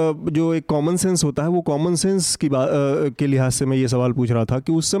लेके जो एक कॉमन सेंस होता है, वो कॉमन सेंस की बात के लिहाज से मैं ये सवाल पूछ रहा था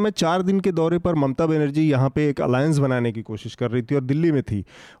कि उस समय 4 दिन के दौरे पर ममता बनर्जी यहाँ पे एक अलायंस बनाने की कोशिश कर रही थी और दिल्ली में थी,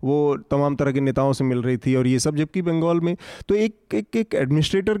 वो तमाम तरह के नेताओं से मिल रही थी और ये सब, जबकि बंगाल में तो एक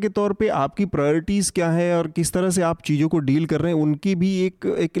एडमिनिस्ट्रेटर के तौर पे आपकी प्रायोरिटीज़ क्या है और किस तरह से आप चीज़ों को डील कर रहे हैं, उनकी भी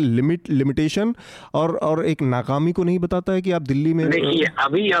एक लिमिटेशन और एक नाकामी को नहीं बताता है कि आप दिल्ली में।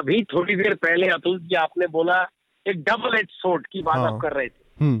 देखिए अभी थोड़ी देर पहले अतुल जी आपने बोला एक डबल एज सोर्ड की बात आप कर रहे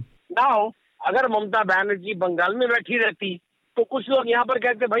थे। नाउ अगर ममता बनर्जी बंगाल में बैठी रहती तो कुछ लोग यहाँ पर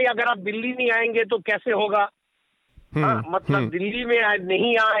कहते भाई अगर आप दिल्ली नहीं आएंगे तो कैसे होगा, मतलब दिल्ली में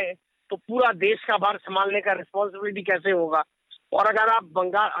नहीं आए तो पूरा देश का भार संभालने का रिस्पॉन्सिबिलिटी कैसे होगा, और अगर आप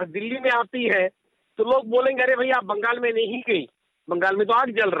बंगाल दिल्ली में आती है तो लोग बोलेंगे अरे भाई आप बंगाल में नहीं गई, बंगाल में तो आग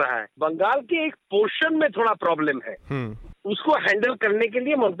जल रहा है। बंगाल के एक पोर्शन में थोड़ा प्रॉब्लम है, उसको हैंडल करने के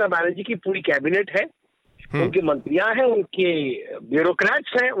लिए ममता बनर्जी की पूरी कैबिनेट है, उनके मंत्रियां हैं, उनके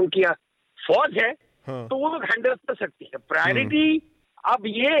ब्यूरोक्रेट्स हैं, उनकी फौज है, तो वो लोग हैंडल कर सकती है। प्रायोरिटी अब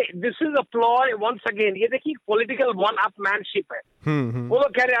ये this is a ploy once again, ये देखिए पॉलिटिकल वन अपमैनशिप है। वो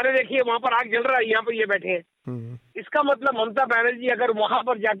लोग कह रहे अरे देखिए वहां पर आग जल रहा है, यहाँ पर ये बैठे हैं। इसका मतलब ममता बनर्जी अगर वहां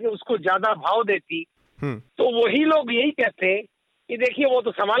पर जाके उसको ज्यादा भाव देती तो वही लोग यही कहते हैं कि देखिए वो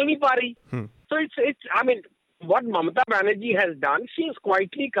तो संभाल नहीं पा रही। तो it's I mean what Mamata Banerjee has done, she is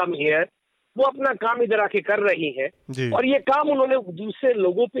quietly come here, वो अपना काम इधर आके कर रही है और ये काम उन्होंने दूसरे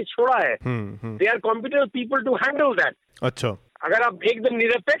लोगों पे छोड़ा है। They are competent people to handle that. अच्छा, अगर आप एकदम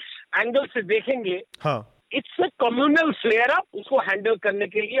निरपेक्ष एंगल से देखेंगे, it's a communal flare up, उसको हैंडल करने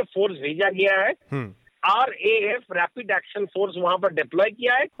के लिए फोर्स भेजा गया है। RAF रैपिड एक्शन फोर्स वहां पर डिप्लॉय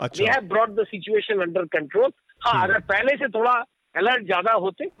किया है। They have brought the situation under control. हाँ, अगर पहले से थोड़ा अलर्ट ज्यादा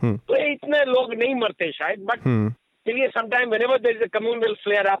होते तो इतने लोग नहीं मरते शायद, बट चलिए sometime whenever there is a communal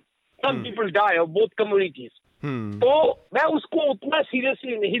flare up some people die of both communities। तो मैं उसको उतना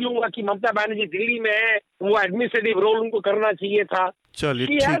सीरियसली नहीं लूंगा कि ममता बनर्जी दिल्ली में है, वो एडमिनिस्ट्रेटिव रोल उनको करना चाहिए था। चलिए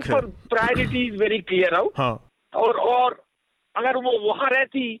ठीक है, प्रायोरिटीज वेरी क्लियर आउट। और अगर वो वहां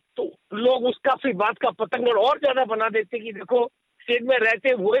रहती तो लोग उसका फिर बात का पतंग और ज्यादा बना देते कि देखो स्टेट में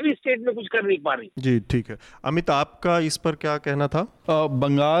रहते हुए भी स्टेट में कुछ कर नहीं पा रही। जी ठीक है, अमित आपका इस पर क्या कहना था?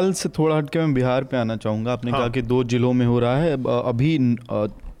 बंगाल से थोड़ा हटके मैं बिहार पे आना चाहूँगा। आपने कहा कि 2 जिलों में हो रहा है, अभी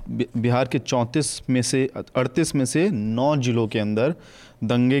बिहार के 34 में से 38 में से 9 जिलों के अंदर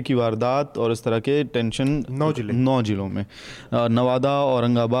दंगे की वारदात और इस तरह के टेंशन 9 जिलों में, नवादा,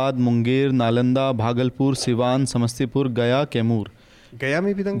 औरंगाबाद, मुंगेर, नालंदा, भागलपुर, सिवान, समस्तीपुर, गया, कैमूर, गया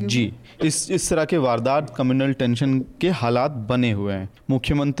में भी दंगे जी, इस तरह के वारदात कम्युनल टेंशन के हालात बने हुए हैं।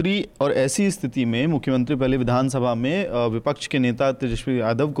 मुख्यमंत्री और ऐसी स्थिति में मुख्यमंत्री पहले विधानसभा में विपक्ष के नेता तेजस्वी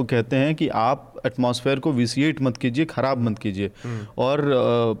यादव को कहते हैं कि आप एटमॉस्फेयर को विसिएट मत कीजिए, खराब मत कीजिए,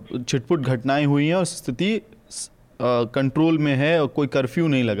 और छिटपुट घटनाएं हुई हैं और स्थिति कंट्रोल में है और कोई कर्फ्यू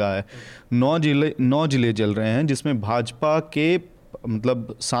नहीं लगा है। 9 जिले जल रहे हैं जिसमें भाजपा के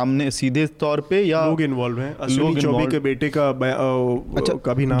मतलब सामने सीधे तौर पे या लोग इन्वॉल्व हैं। अश्विनी चौबे के बेटे का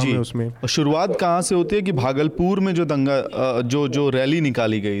का भी नाम है उसमें। शुरुआत कहाँ से होती है कि भागलपुर में जो दंगा जो रैली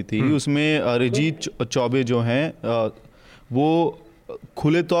निकाली गई थी उसमें अरिजीत चौबे जो हैं वो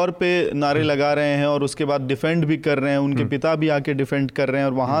खुले तौर पे नारे लगा रहे हैं और उसके बाद डिफेंड भी कर रहे हैं, उनके पिता भी आके डिफेंड कर रहे हैं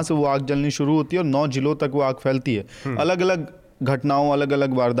और वहाँ से वो आग जलनी शुरू होती है और 9 जिलों तक वो आग फैलती है। अलग अलग घटनाओं, अलग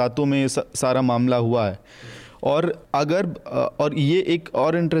अलग वारदातों में सारा मामला हुआ है। और ये एक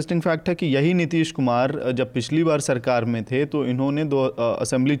और इंटरेस्टिंग फैक्ट है कि यही नीतीश कुमार जब पिछली बार सरकार में थे तो इन्होंने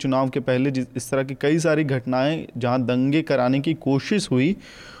असेंबली चुनाव के पहले इस तरह की कई सारी घटनाएं जहां दंगे कराने की कोशिश हुई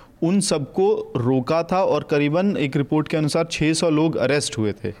उन सबको रोका था और करीबन एक रिपोर्ट के अनुसार 600 लोग अरेस्ट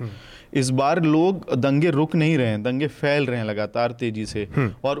हुए थे। इस बार लोग दंगे रुक नहीं रहे हैं, दंगे फैल रहे हैं लगातार तेजी से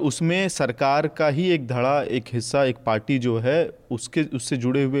और उसमें सरकार का ही एक धड़ा, एक हिस्सा, एक पार्टी जो है उससे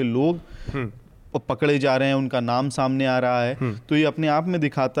जुड़े हुए लोग पकड़े जा रहे हैं, उनका नाम सामने आ रहा है। तो ये अपने आप में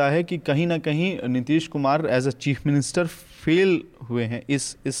दिखाता है कि कहीं ना कहीं Nitish Kumar as a chief minister fail हुए हैं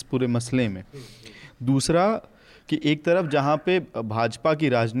इस पूरे मसले में। दूसरा कि एक तरफ जहाँ पे भाजपा की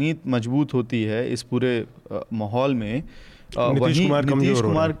राजनीति मजबूत होती है इस पूरे माहौल में, नीतीश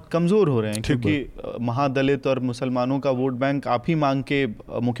कुमार कमज़ोर हो रहे हैं क्योंकि महादलित और मुसलमानों का वोट बैंक आप ही मांग के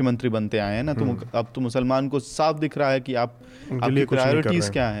मुख्यमंत्री बनते आए हैं ना। तो अब तो मुसलमान को साफ दिख रहा है कि आपकी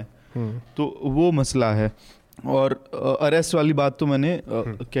प्रायोरिटीज़ क्या हैं। तो वो मसला है। और अरेस्ट वाली बात तो मैंने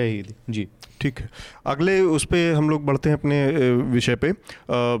कह ही दी। जी ठीक है, अगले उस पे हम लोग बढ़ते हैं अपने विषय पे।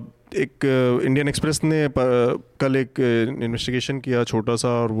 एक इंडियन एक्सप्रेस ने कल एक इन्वेस्टिगेशन किया छोटा सा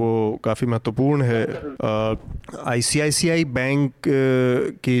और वो काफ़ी महत्वपूर्ण है। आईसीआईसीआई बैंक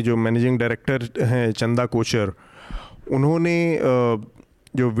के जो मैनेजिंग डायरेक्टर हैं चंदा कोचर, उन्होंने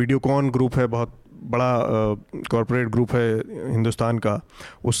जो वीडियोकॉन ग्रुप है, बहुत बड़ा कॉरपोरेट ग्रुप है हिंदुस्तान का,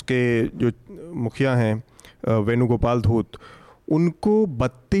 उसके जो मुखिया हैं वेणुगोपाल धूत, उनको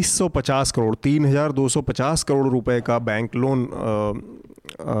 3250 करोड़ 3250 करोड़ रुपए का बैंक लोन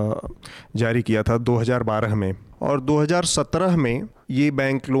जारी किया था 2012 में। और 2017 में ये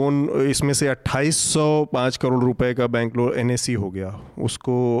बैंक लोन, इसमें से 2805 करोड़ रुपए का बैंक लोन एनएसी हो गया,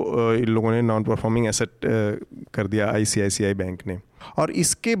 उसको इन लोगों ने नॉन परफॉर्मिंग एसेट कर दिया आईसीआईसीआई बैंक ने। और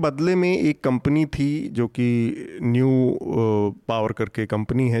इसके बदले में एक कंपनी थी जो कि न्यू पावर करके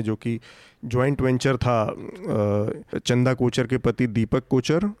कंपनी है, जो कि जॉइंट वेंचर था चंदा कोचर के पति दीपक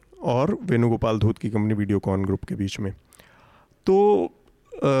कोचर और वेणुगोपाल धूत की कंपनी वीडियोकॉन ग्रुप के बीच में। तो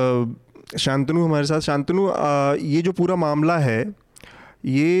शांतनु हमारे साथ। शांतनु, ये जो पूरा मामला है,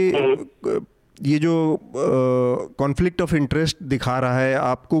 ये जो कॉन्फ्लिक्ट ऑफ इंटरेस्ट दिखा रहा है,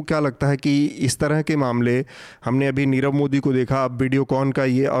 आपको क्या लगता है कि इस तरह के मामले, हमने अभी नीरव मोदी को देखा, अब वीडियोकॉन का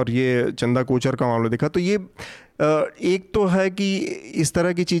ये और ये चंदा कोचर का मामला देखा, तो ये एक तो है कि इस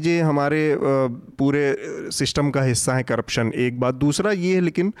तरह की चीज़ें हमारे पूरे सिस्टम का हिस्सा है, करप्शन एक बात। दूसरा ये है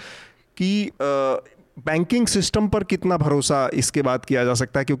लेकिन कि बैंकिंग सिस्टम पर कितना भरोसा इसके बाद किया जा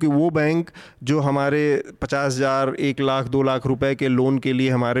सकता है, क्योंकि वो बैंक जो हमारे 50,000, 1 लाख, 2 लाख रुपए के लोन के लिए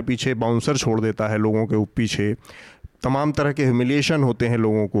हमारे पीछे बाउंसर छोड़ देता है, लोगों के पीछे तमाम तरह के ह्यूमिलिएशन होते हैं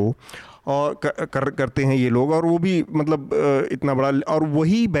लोगों को, और करते हैं ये लोग, और वो भी मतलब इतना बड़ा, और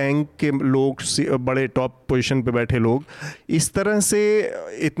वही बैंक के लोग, बड़े टॉप पोजीशन पे बैठे लोग इस तरह से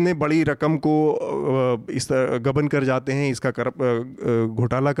इतने बड़ी रकम को इस गबन कर जाते हैं, इसका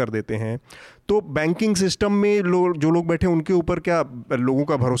घोटाला कर देते हैं। तो बैंकिंग सिस्टम में जो लोग बैठे हैं उनके ऊपर क्या लोगों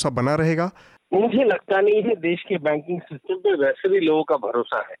का भरोसा बना रहेगा? मुझे लगता नहीं है देश के बैंकिंग सिस्टम पे वैसे भी लोगों का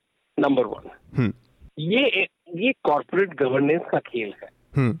भरोसा है। नंबर 1, ये कॉर्पोरेट गवर्नेंस का खेल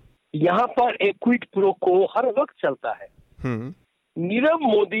है। यहाँ पर एक क्विड प्रो को हर वक्त चलता है। नीरव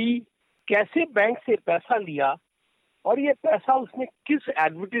मोदी कैसे बैंक से पैसा लिया और ये पैसा उसने किस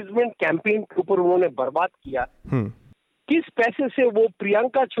एडवर्टाइजमेंट कैंपेन के ऊपर उन्होंने बर्बाद किया, किस पैसे से वो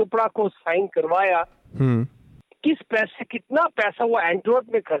प्रियंका चोपड़ा को साइन करवाया, किस पैसे, कितना पैसा वो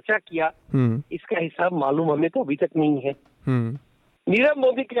एंड्रॉइड में खर्चा किया, इसका हिसाब मालूम हमें तो अभी तक नहीं है। नीरव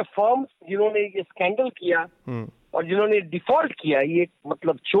मोदी के फर्म जिन्होंने ये स्कैंडल किया और जिन्होंने डिफॉल्ट किया, ये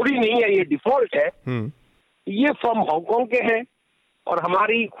मतलब चोरी नहीं है, ये डिफॉल्ट है, ये फर्म हांगकांग के हैं और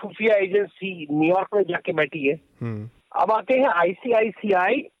हमारी खुफिया एजेंसी न्यूयॉर्क में जाके बैठी है। अब आते हैं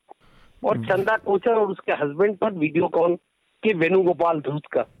आईसीआईसीआई और चंदा कोचर और उसके हस्बैंड पर वीडियोकॉन के वेणुगोपाल धूत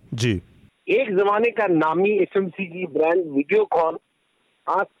का। जी, एक जमाने का नामी एफएमसीजी ब्रांड वीडियोकॉन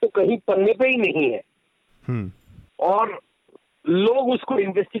आज तो कहीं पन्ने पे ही नहीं है और लोग उसको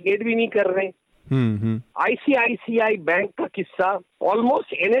इन्वेस्टिगेट भी नहीं कर रहे। आईसीआईसीआई बैंक का किस्सा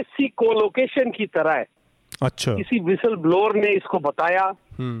ऑलमोस्ट एनएससी कोलोकेशन की तरह है। अच्छा, किसी विसल ब्लोअर ने इसको बताया,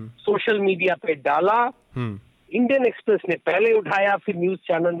 सोशल मीडिया पे डाला, इंडियन एक्सप्रेस ने पहले उठाया, फिर न्यूज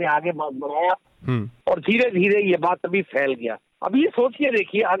चैनल ने आगे बात बढ़ाया और धीरे धीरे ये बात अभी फैल गया। अब ये सोच के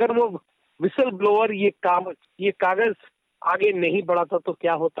देखिए, अगर वो विसल ब्लोअर ये कागज आगे नहीं बढ़ाता तो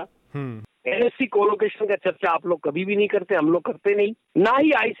क्या होता। NSE कोलोकेशन का चर्चा आप लोग कभी भी नहीं करते, हम लोग करते नहीं, ना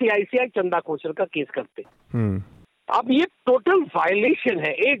ही ICICI चंदा कोचर का केस करते। अब ये टोटल वायलेशन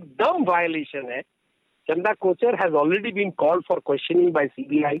है, एकदम वायलेशन है। Chanda Kochhar has already been called for questioning bye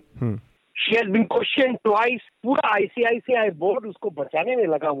CBI। She has been question twice. पूरा ICICI बोर्ड उसको बचाने में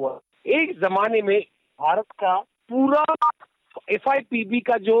लगा हुआ। एक जमाने में भारत का पूरा FIPB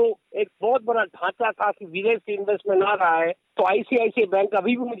का जो एक बहुत बड़ा ढांचा था कि विदेश से इन्वेस्टमेंट आ रहा है, तो ICICI बैंक,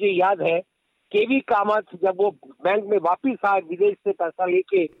 अभी भी मुझे याद है KV कामत जब वो बैंक में वापिस आए विदेश से पैसा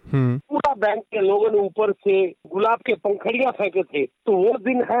लेके, पूरा बैंक के लोगों ने ऊपर से गुलाब के पंखड़ियां फेंके थे। तो वो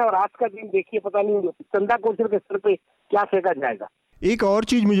दिन है और आज का दिन देखिए, पता नहीं चंदा कोचर के सर पे क्या फेंका जाएगा। एक और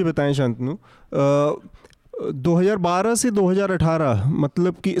चीज मुझे बताएं शांतनु, 2012 से 2018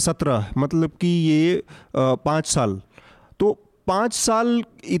 मतलब कि 17, मतलब कि ये 5 साल, तो 5 साल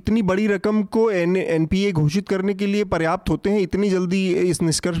इतनी बड़ी रकम को NPA घोषित करने के लिए पर्याप्त होते हैं? इतनी जल्दी इस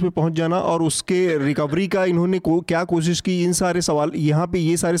निष्कर्ष पे पहुंच जाना और उसके रिकवरी का इन्होंने क्या कोशिश की? इन सारे सवाल यहाँ पे,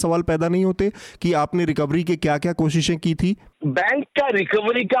 ये सारे सवाल पैदा नहीं होते कि आपने रिकवरी के क्या क्या कोशिशें की थी? बैंक का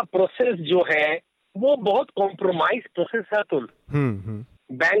रिकवरी का प्रोसेस जो है वो बहुत कॉम्प्रोमाइज प्रोसेस है। तो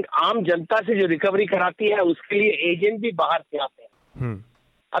बैंक आम जनता से जो रिकवरी कराती है उसके लिए एजेंट भी बाहर से आते हैं।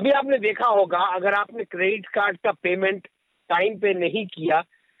 अभी आपने देखा होगा, अगर आपने क्रेडिट कार्ड का पेमेंट टाइम पे नहीं किया,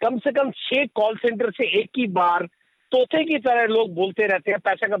 कम से कम 6 कॉल सेंटर से एक ही बार तोते की तरह लोग बोलते रहते हैं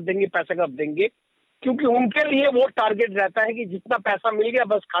पैसा कब देंगे, पैसा कब देंगे, क्योंकि उनके लिए वो टारगेट रहता है कि जितना पैसा मिल गया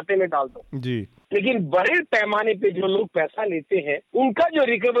बस खाते में डाल दो जी। लेकिन बड़े पैमाने पे जो लोग पैसा लेते हैं उनका जो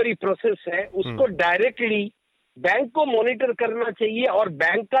रिकवरी प्रोसेस है उसको डायरेक्टली बैंक को मॉनिटर करना चाहिए और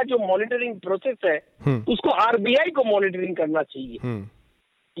बैंक का जो मॉनिटरिंग प्रोसेस है उसको RBI को मॉनिटरिंग करना चाहिए।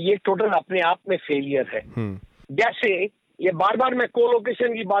 ये टोटल अपने आप में फेलियर है। जैसे ये बार बार मैं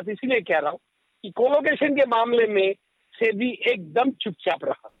कोलोकेशन की बात इसलिए कह रहा हूँ कि कोलोकेशन के मामले में से भी एकदम चुपचाप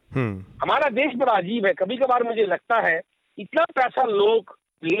रहा। हमारा देश बड़ा अजीब है, कभी कभार मुझे लगता है इतना पैसा लोग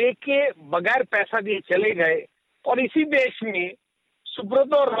लेके बगैर पैसा दिए चले गए और इसी देश में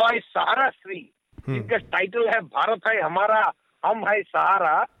सुब्रतो रॉय सहारा श्री, जिनका टाइटल है भारत है हमारा, हम है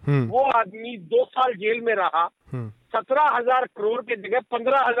सहारा, वो आदमी 2 साल जेल में रहा, 17,000 करोड़ के जगह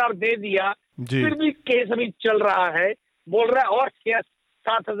 15,000 दे दिया, फिर भी केस अभी चल रहा है। बोल रहा है और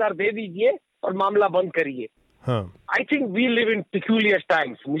 7,000 दे दीजिए और मामला बंद करिए। I think we live in peculiar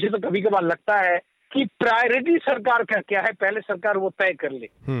times. मुझे तो कभी कभार लगता है कि प्रायोरिटी सरकार का क्या है, पहले सरकार वो तय कर ले।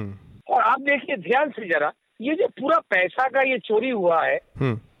 और आप देखिए ध्यान से जरा, ये जो पूरा पैसा का ये चोरी हुआ है,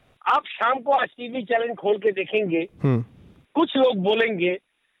 आप शाम को आज TV चैनल खोल के देखेंगे, कुछ लोग बोलेंगे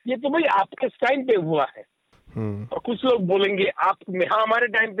ये तो भाई आपके टाइम पे हुआ है, और कुछ लोग बोलेंगे आप हमारे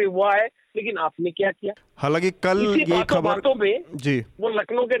टाइम पे हुआ है लेकिन आपने क्या किया। हालांकि कल ये खबर में जी वो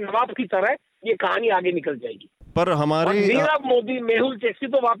लखनऊ के नवाब की तरह ये कहानी आगे निकल जाएगी। पर हमारे नीरव मोदी, मेहुल चोकसी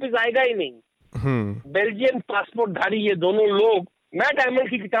तो वापस आएगा ही नहीं। बेल्जियन पासपोर्ट धारी ये दोनों लोग, मैं डायमंड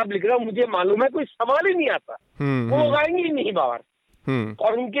की किताब लिख रहा हूँ, मुझे मालूम है कोई सवाल ही नहीं आता, वो लोग आएंगे ही नहीं बाहर।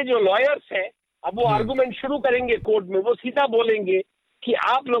 और उनके जो लॉयर्स हैं अब वो आर्गुमेंट शुरू करेंगे कोर्ट में, वो सीधा बोलेंगे कि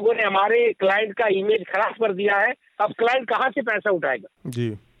आप लोगों ने हमारे क्लाइंट का इमेज खराब कर दिया है, अब क्लाइंट कहाँ से पैसा उठाएगा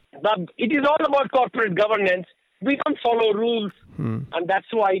जी। It is all about corporate governance. We don't follow rules, and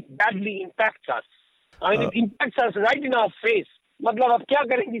that's why it badly impacts us. I mean, it impacts us right in our face. मतलब अब क्या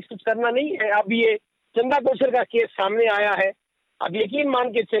करेंगे, कुछ करना नहीं है। अब ये चंदा कोचर का केस सामने आया है, अब यकीन मान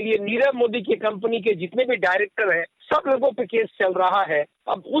के चलिए नीरव मोदी की कंपनी के जितने भी डायरेक्टर हैं सब लोगों पे केस चल रहा है।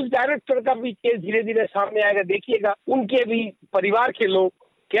 अब उस डायरेक्टर का भी केस धीरे धीरे सामने आएगा, देखिएगा उनके भी परिवार के लोग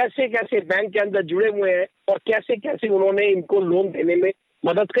कैसे कैसे बैंक के अंदर जुड़े हुए हैं और कैसे कैसे उन्होंने इनको लोन देने में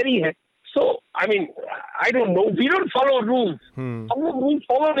मदद करी है। So I mean I don't know, we don't follow rules, हम लोग रूल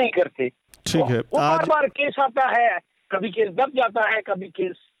फॉलो नहीं करते। ठीक है, बार बार केस आता है, कभी केस दब जाता है, कभी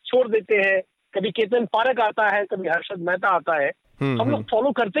केस छोड़ देते हैं, कभी केतन पारक आता है, कभी हर्षद मेहता आता है, हम लोग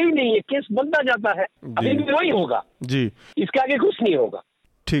फॉलो करते ही नहीं है, केस बनता जाता है। अभी भी वही होगा जी, इसके आगे कुछ नहीं होगा।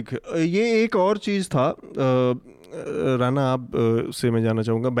 ठीक, ये एक और चीज़ था राना, आप से मैं जानना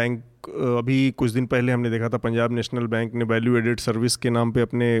चाहूँगा, बैंक अभी कुछ दिन पहले हमने देखा था पंजाब नेशनल बैंक ने वैल्यू एडेड सर्विस के नाम पे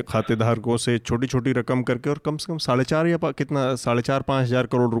अपने खातेधारकों से छोटी छोटी रकम करके और कम से कम 4.5 या कितना 4.5-5 हज़ार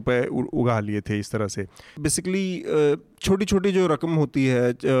करोड़ रुपए उगा लिए थे। इस तरह से बेसिकली छोटी छोटी जो रकम होती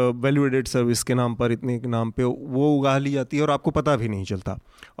है वैल्यू एडेड सर्विस के नाम पर, इतने के नाम पे वो उगा ली जाती है और आपको पता भी नहीं चलता,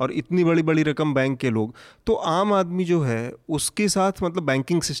 और इतनी बड़ी बड़ी रकम बैंक के लोग, तो आम आदमी जो है उसके साथ मतलब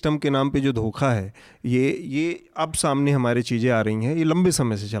बैंकिंग सिस्टम के नाम पे जो धोखा है ये अब सामने हमारी चीज़ें आ रही हैं, ये लंबे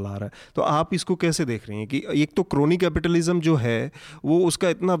समय से चला आ रहा है। है। तो आप इसको कैसे देख रही हैं कि एक तो क्रोनी कैपिटलिज्म जो है वो उसका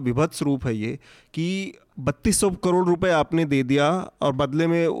इतना विभत्स रूप है ये कि 3200 करोड़ रुपए आपने दे दिया और बदले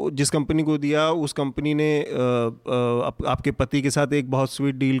में जिस कंपनी को दिया उस कंपनी ने आपके पति के साथ एक बहुत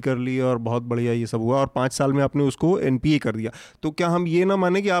स्वीट डील कर ली और बहुत बढ़िया ये सब हुआ और 5 साल में आपने उसको एनपीए कर दिया। तो क्या हम ये ना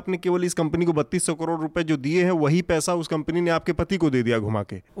माने कि आपने केवल इस कंपनी को 3200 करोड़ रुपए जो दिए हैं वही पैसा उस कंपनी ने आपके पति को दे दिया घुमा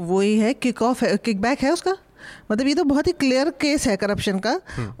के? वही है, किक ऑफ है, किकबैक है उसका। मतलब ये तो बहुत ही क्लियर केस है करप्शन का।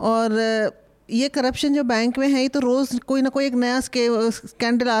 और ये करप्शन जो बैंक में है ये तो रोज़ कोई ना कोई एक नया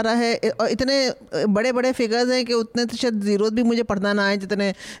स्कैंडल आ रहा है। और इतने बड़े बड़े फिगर्स हैं कि उतने तो शायद ज़ीरोज़ भी मुझे पढ़ना ना आए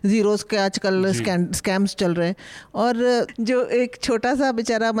जितने ज़ीरोज़ के आजकल स्कैम्स चल रहे हैं। और जो एक छोटा सा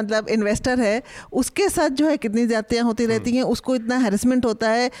बेचारा मतलब इन्वेस्टर है उसके साथ जो है कितनी ज़्यादतियाँ होती रहती हैं, उसको इतना हैरेसमेंट होता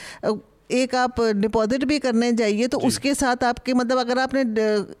है। एक आप डिपॉजिट भी करने जाइए तो उसके साथ आपके मतलब अगर आपने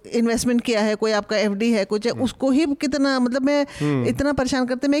इन्वेस्टमेंट किया है, कोई आपका एफडी है कुछ है, उसको ही कितना मतलब मैं इतना परेशान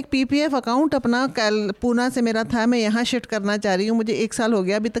करते। मैं एक पीपीएफ अकाउंट अपना पूना से मेरा था, मैं यहाँ शिफ्ट करना चाह रही हूँ, मुझे 1 साल हो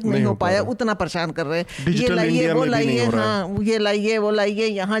गया अभी तक नहीं हो पाया। उतना परेशान कर रहे हैं, ये लाइए वो लाइए, हाँ ये लाइए वो लाइए,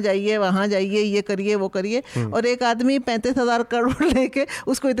 यहाँ जाइए वहाँ जाइए, ये करिए वो करिए। और एक आदमी 35,000 करोड़ लेके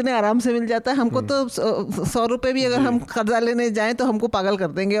उसको इतने आराम से मिल जाता है। हमको तो 100 रुपये भी अगर हम कर्जा लेने जाएं तो हमको पागल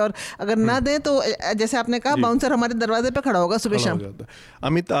कर देंगे, और अगर ना दें तो जैसे आपने कहा बाउंसर हमारे दरवाजे पे खड़ा होगा सुबह शाम।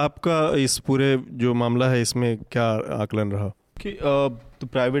 अमित, आपका इस पूरे जो मामला है इसमें क्या आकलन रहा? कि तो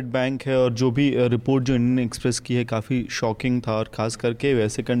प्राइवेट बैंक है और जो भी रिपोर्ट जो इंडियन एक्सप्रेस की है काफ़ी शॉकिंग था, और ख़ास करके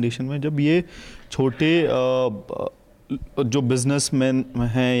वैसे कंडीशन में जब ये छोटे जो बिजनेसमैन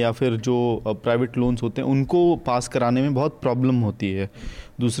हैं या फिर जो प्राइवेट लोन्स होते हैं उनको पास कराने में बहुत प्रॉब्लम होती है।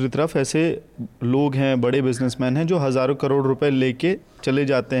 दूसरी तरफ ऐसे लोग हैं, बड़े बिजनेसमैन हैं जो हज़ारों करोड़ रुपए लेके चले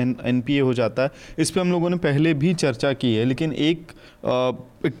जाते हैं, एनपीए हो जाता है। इस पे हम लोगों ने पहले भी चर्चा की है, लेकिन एक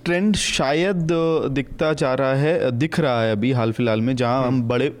ट्रेंड शायद दिख रहा है अभी हाल फिलहाल में, जहां हम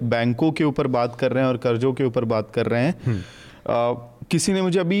बड़े बैंकों के ऊपर बात कर रहे हैं और कर्जों के ऊपर बात कर रहे हैं। किसी ने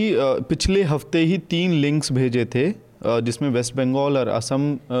मुझे अभी पिछले हफ्ते ही 3 लिंक्स भेजे थे जिसमें वेस्ट बंगाल और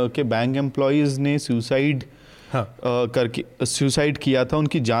असम के बैंक एम्प्लॉयज़ ने सुसाइड किया था,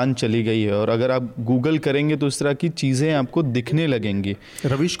 उनकी जान चली गई है। और अगर आप गूगल करेंगे तो इस तरह की चीज़ें आपको दिखने लगेंगी।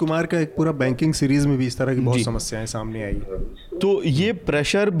 रवीश कुमार का एक पूरा बैंकिंग सीरीज में भी इस तरह की बहुत समस्याएं सामने आई। तो ये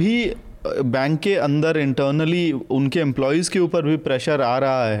प्रेशर भी बैंक के अंदर इंटरनली उनके एम्प्लॉयज़ के ऊपर भी प्रेशर आ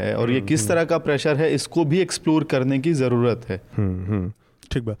रहा है, और ये किस तरह का प्रेशर है इसको भी एक्सप्लोर करने की ज़रूरत है।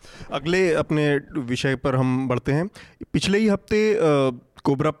 ठीक बात। अगले अपने विषय पर हम बढ़ते हैं। पिछले ही हफ्ते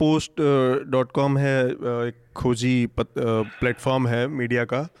cobrapost.com है, एक खोजी प्लेटफॉर्म है मीडिया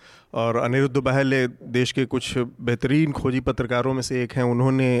का, और अनिरुद्ध बहल देश के कुछ बेहतरीन खोजी पत्रकारों में से एक हैं,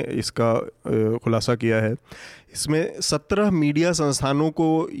 उन्होंने इसका खुलासा किया है। इसमें 17 मीडिया संस्थानों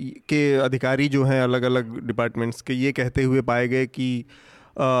के अधिकारी जो हैं अलग अलग डिपार्टमेंट्स के, ये कहते हुए पाए गए कि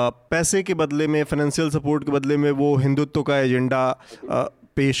पैसे के बदले में, फाइनेंशियल सपोर्ट के बदले में वो हिंदुत्व का एजेंडा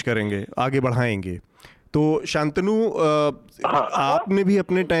पेश करेंगे, आगे बढ़ाएंगे। तो शांतनु, आपने भी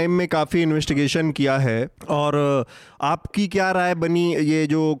अपने टाइम में काफ़ी इन्वेस्टिगेशन किया है, और आपकी क्या राय बनी ये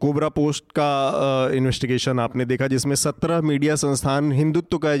जो कोबरा पोस्ट का इन्वेस्टिगेशन आपने देखा जिसमें 17 मीडिया संस्थान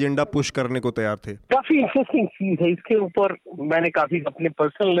हिंदुत्व का एजेंडा पुश करने को तैयार थे? काफी इंटरेस्टिंग चीज है। इसके ऊपर मैंने काफी अपने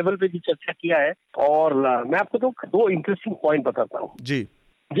पर्सनल लेवल पे भी चर्चा किया है, और मैं आपको तो 2 इंटरेस्टिंग पॉइंट बताता हूँ जी।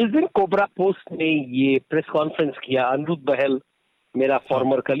 जिस दिन कोबरा पोस्ट ने ये प्रेस कॉन्फ्रेंस किया, अनिरुद्ध बहल मेरा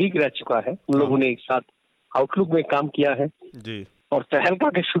फॉर्मर कलीग रह चुका है, उन लोगों ने एक साथ आउटलुक में काम किया है जी। और तहलका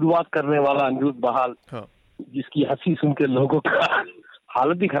की शुरुआत करने वाला अनिरुद्ध बहल, जिसकी हंसी सुन के लोगों का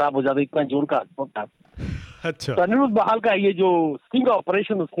हालत ही खराब हो जाता, इतना जोर का हंसता था। अच्छा। तो अनिरुद्ध बहल का ये जो स्टिंग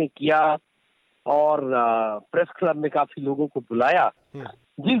ऑपरेशन उसने किया और प्रेस क्लब में काफी लोगों को बुलाया,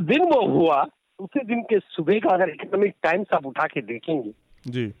 जिस दिन वो हुआ उसी दिन के सुबह का अगर इकोनॉमिक टाइम्स आप उठा के देखेंगे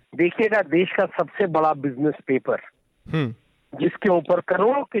जी, देखिएगा देश का सबसे बड़ा बिजनेस पेपर जिसके ऊपर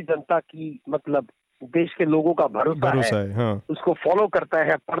करोड़ों की जनता की मतलब देश के लोगों का भरोसा है, हाँ। उसको फॉलो करता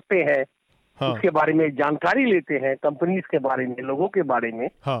है, पढ़ते हैं, हाँ। उसके बारे में जानकारी लेते हैं, कंपनीज के बारे में, लोगों के बारे में,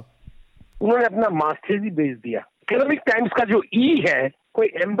 हाँ। उन्होंने अपना मास्टर्स ही बेच दिया। इकोनॉमिक टाइम्स का जो है, कोई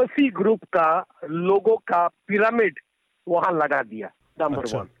एम्बेसी ग्रुप का लोगों का पिरामिड वहां लगा दिया, नंबर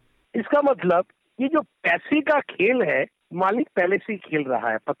 1। इसका मतलब ये जो पैसे का खेल है, मालिक पहले से ही खेल रहा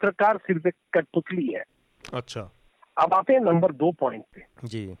है, पत्रकार सिर्फ एक कठपुतली है। अच्छा। अब आते हैं नंबर 2 पॉइंट पे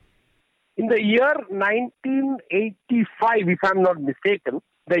जी। In the year 1985, if I'm not mistaken,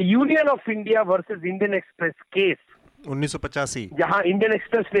 the Union of India versus Indian Express case 1985, जहां इंडियन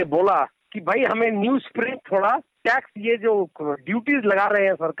एक्सप्रेस ने बोला कि भाई हमें न्यूज प्रिंट थोड़ा टैक्स, ये जो ड्यूटीज लगा रहे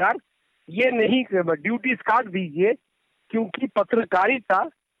हैं सरकार, ये नहीं, ड्यूटीज काट दीजिए, क्योंकि पत्रकारिता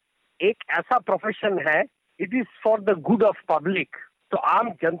एक ऐसा प्रोफेशन है, it is for the good of public. तो आम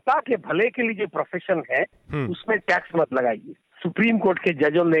जनता के भले के लिए जो प्रोफेशन है उसमें टैक्स मत लगाइए। सुप्रीम कोर्ट के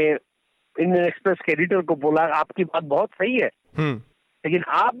जजों ने इंडियन एक्सप्रेस के एडिटर को बोला आपकी बात बहुत सही है, लेकिन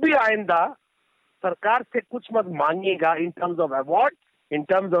आप भी आइंदा सरकार से कुछ मत मांगिएगा in terms of award, in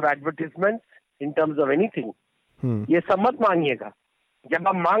terms of advertisement, in terms of anything. ये सब मत मांगिएगा। जब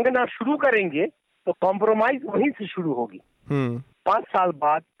आप मांगना शुरू करेंगे तो कॉम्प्रोमाइज वहीं से शुरू होगी। 5 साल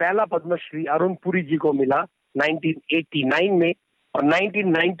बाद पहला पद्मश्री अरुण पुरी जी को मिला 1989 में, और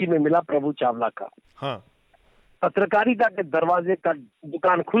 1990 में मिला प्रभु चावला का। हाँ। पत्रकारिता के दरवाजे का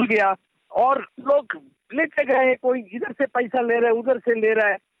दुकान खुल गया और लोग लेते गए, कोई इधर से पैसा ले रहा है, उधर से ले रहा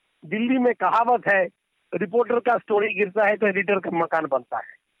है। दिल्ली में कहावत है, रिपोर्टर का स्टोरी गिरता है तो एडिटर का मकान बनता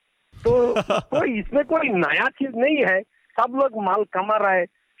है। तो कोई इसमें कोई नया चीज नहीं है, सब लोग माल कमा रहा है।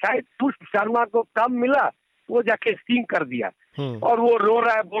 शायद पुष्प शर्मा को काम मिला, वो जाके स्टिंग कर दिया और वो रो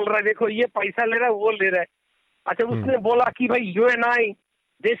रहा है, बोल रहा है देखो ये पैसा ले रहा है, वो ले रहा है। अच्छा, उसने बोला कि भाई यूएनआई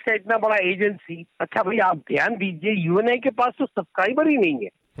देश का इतना बड़ा एजेंसी, अच्छा भाई आप ध्यान दीजिए यूएनआई के पास तो सब्सक्राइबर ही नहीं है,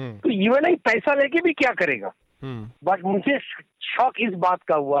 तो यूएनआई पैसा लेके भी क्या करेगा। बट मुझे शौक इस बात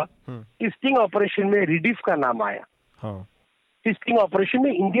का हुआ कि स्टिंग ऑपरेशन में रिडीफ का नाम आया, स्टिंग ऑपरेशन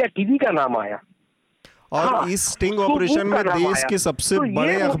में इंडिया टीवी का नाम आया, और इस स्टिंग ऑपरेशन में देश के सबसे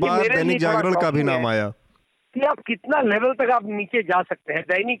बड़े अखबार दैनिक जागरण का भी नाम आया कि आप कितना लेवल तक आप नीचे जा सकते हैं।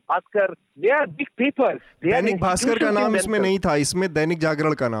 Dainik Bhaskar, they are big papers. Dainik Bhaskar का नाम इसमें नहीं था, इसमें दैनिक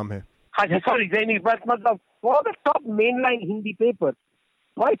जागरण का नाम है। हाँ सॉरी, दैनिक भास्कर मतलब for the top main line Hindi paper.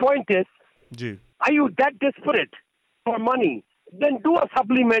 My point is ji, are you that desperate for money, then do a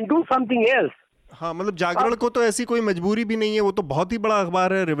supplement, do something else. हाँ, मतलब जागरण को तो ऐसी कोई मजबूरी भी नहीं है, वो तो बहुत ही बड़ा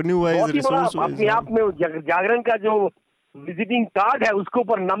अखबार है, रेवेन्यू वाइज, रिसोर्स वाइज। अपने आप में जागरण का जो विजिटिंग कार्ड है उसके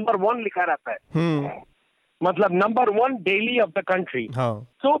ऊपर नंबर 1 लिखा रहता है, मतलब number 1 daily of the country.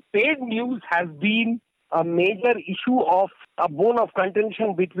 So paid news has been a major issue of a bone of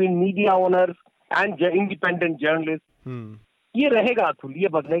contention between media owners and independent journalist. ये रहेगा अतुल, ये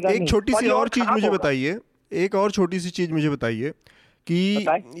बदलेगा नहीं। एक छोटी सी और चीज मुझे बताइए, एक और छोटी सी चीज मुझे बताइए कि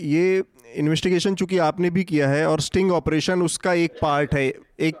ये इन्वेस्टिगेशन चूंकि आपने भी किया है और स्टिंग ऑपरेशन उसका एक पार्ट है,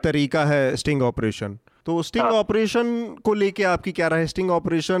 एक तरीका है स्टिंग ऑपरेशन, तो स्टिंग ऑपरेशन को लेके आपकी क्या राय है? स्टिंग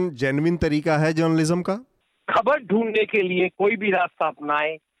ऑपरेशन जेन्युइन तरीका है जर्नलिज्म का? खबर ढूंढने के लिए कोई भी रास्ता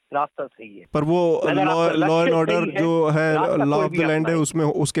अपनाए, रास्ता सही है, पर वो लॉ एंड ऑर्डर जो है, लॉ ऑफ द लैंड है, उसमें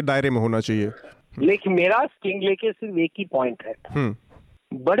उसके दायरे में होना चाहिए। लेकिन मेरा स्टिंग लेके सिर्फ एक ही पॉइंट है,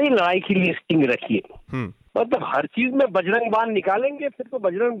 बड़ी लड़ाई के लिए स्टिंग रखिए। मतलब हर चीज में बजरंग बाण निकालेंगे फिर तो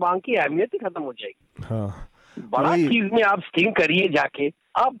बजरंग बाण की अहमियत ही खत्म हो जाएगी। हाँ, बड़ा चीज में आप स्टिंग करिए जाके।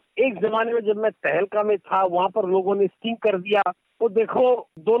 अब एक जमाने में जब मैं तहलका में था, वहां पर लोगों ने स्टिंग कर दिया, वो देखो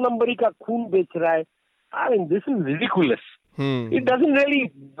 2 नंबरी का खून बेच रहा है। I mean, this is ridiculous. It doesn't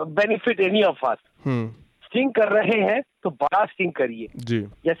really benefit any of us. Sting कर रहे हैं तो बड़ा स्टिंग करिए,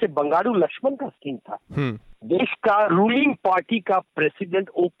 जैसे बंगारू लक्ष्मण का स्टिंग था। देश का रूलिंग पार्टी का प्रेसिडेंट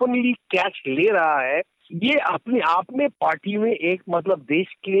ओपनली कैश ले रहा है, ये अपने आप में पार्टी में एक मतलब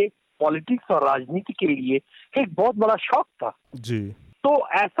देश के पॉलिटिक्स और राजनीति के लिए एक बहुत बड़ा शौक था जी। तो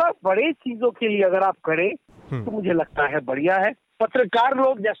ऐसा बड़े चीजों के लिए अगर आप करें तो मुझे लगता है बढ़िया है। पत्रकार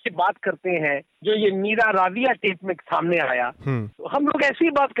लोग जैसे बात करते हैं, जो ये मीरा राविया टेप में सामने आया, तो हम लोग ऐसी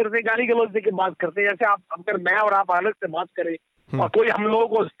ही बात करते हैं, गाली गलौज देके बात करते हैं। जैसे आप अगर मैं और आप अलग से बात करें और कोई हम लोगों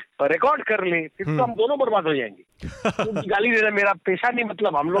को रिकॉर्ड कर ले, फिर तो हम दोनों बर्बाद हो जाएंगे। गाली देना मेरा पेशा नहीं,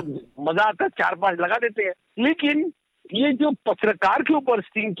 मतलब हम लोग मजा आता है 4-5 लगा देते हैं। लेकिन ये जो पत्रकार के ऊपर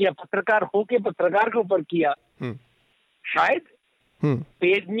स्टिंग किया, पत्रकार होके पत्रकार के ऊपर किया, शायद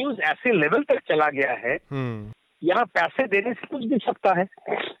पेड न्यूज ऐसे लेवल तक चला गया है, यहाँ पैसे देने से कुछ भी सकता है।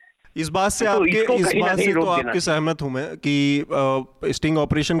 इस बात से तो आपके सहमत हूं मैं कि स्टिंग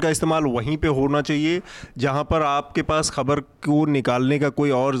ऑपरेशन का इस्तेमाल वहीं पे होना चाहिए जहां पर आपके पास खबर को निकालने का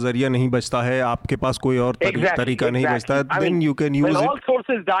कोई और जरिया नहीं बचता है, आपके पास कोई और तरीका नहीं बचता है, then you can use it.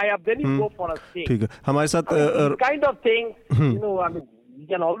 ठीक है, हमारे साथ kind of thing, you know, I mean you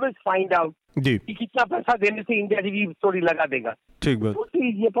can always find out जी कि कितना पैसा देने से इंडिया टीवी स्टोरी लगा देगा। ठीक बात,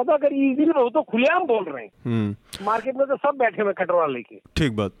 ये पता करिए, इजीली वो तो खुलेआम बोल रहे हैं, मार्केट में तो सब बैठे हुए कटोरा लेके।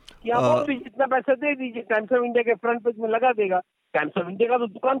 ठीक बात, यहाँ भी जितना पैसा दे दीजिए, टाइम्स ऑफ इंडिया के फ्रंट पेज में लगा देगा। टाइम्स ऑफ इंडिया का तो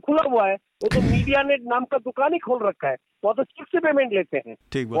दुकान खुला हुआ है, वो तो मीडिया नेट नाम का दुकान ही खोल रखा है, वहाँ तो चेक से पेमेंट लेते हैं।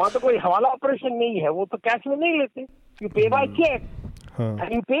 वहाँ तो कोई हवाला ऑपरेशन नहीं है, वो तो कैश में नहीं लेते, you pay by cheque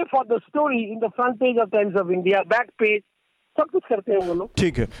and you pay for the story in the front page of Times of India, back page, सब कुछ करते हैं वो लोग।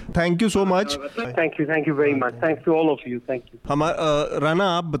 ठीक है, thank you so much. Thank you very much, thanks to all of you, thank you. Rana,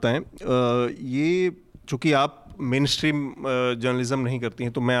 आप बताएं, ये चूंकि आप मेन स्ट्रीम जर्नलिज्म नहीं करती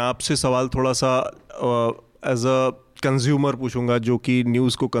हैं, तो मैं आपसे सवाल थोड़ा सा एज अ कंज्यूमर पूछूंगा, जो कि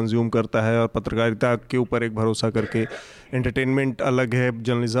न्यूज़ को कंज्यूम करता है और पत्रकारिता के ऊपर एक भरोसा करके, एंटरटेनमेंट अलग है,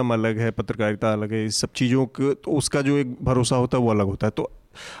 जर्नलिज्म अलग है, पत्रकारिता अलग है, इस सब चीज़ों को तो उसका जो एक भरोसा होता है वो अलग होता है। तो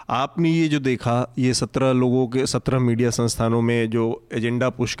आपने ये जो देखा, ये 17 लोगों के 17 मीडिया संस्थानों में जो एजेंडा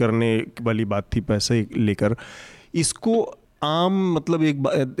पुश करने वाली बात थी पैसे लेकर, इसको आम मतलब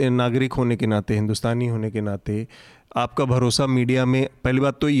एक नागरिक होने के नाते, हिंदुस्तानी होने के नाते आपका भरोसा मीडिया में, पहली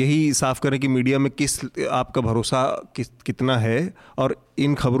बात तो यही साफ करें कि मीडिया में आपका भरोसा कितना है और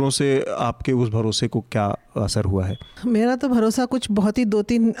इन खबरों से आपके उस भरोसे को क्या असर हुआ है? मेरा तो भरोसा कुछ बहुत ही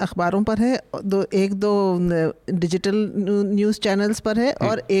 2-3 अखबारों पर है, एक दो डिजिटल न्यूज़ चैनल्स पर है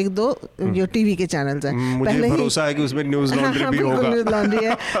और एक दो जो टीवी के चैनल्स हैं। मुझे भरोसा है कि उसमें न्यूज़ लॉन्ड्री भी होगा। न्यूज़ लॉन्ड्री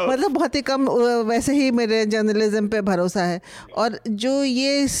है मतलब बहुत ही कम, वैसे ही मेरे जर्नलिज्म पे भरोसा है। और जो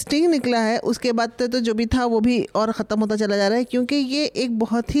ये स्टिंग निकला है उसके बाद तो जो भी था वो भी और ख़त्म होता चला जा रहा है, क्योंकि ये एक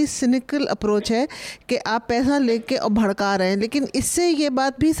बहुत ही सिनिकल अप्रोच है कि आप पैसा लेके और भड़का रहे हैं। लेकिन इससे ये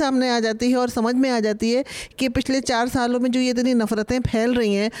बात भी सामने आ जाती है और समझ में आ जाती है कि पिछले 4 सालों में जो ये इतनी नफरतें फैल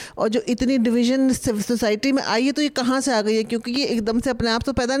रही हैं और जो इतनी डिवीजन सोसाइटी में आई है, तो ये कहाँ से आ गई है? क्योंकि ये एकदम से अपने आप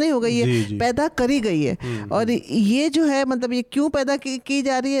तो पैदा नहीं हो गई है, पैदा करी गई है। और ये जो है मतलब ये क्यों पैदा की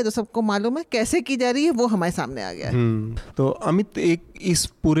जा रही है तो सबको मालूम है, कैसे की जा रही है वो हमारे सामने आ गया है। तो अमित, एक इस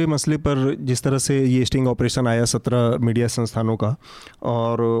पूरे मसले पर जिस तरह से ये स्टिंग ऑपरेशन आया 17 मीडिया संस्थानों का,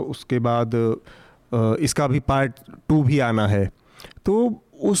 और उसके बाद इसका भी पार्ट 2 भी आना है, तो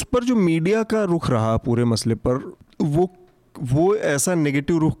उस पर जो मीडिया का रुख रहा पूरे मसले पर, वो ऐसा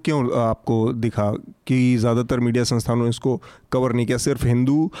नेगेटिव रुख क्यों आपको दिखा कि ज़्यादातर मीडिया संस्थानों ने इसको कवर नहीं किया? सिर्फ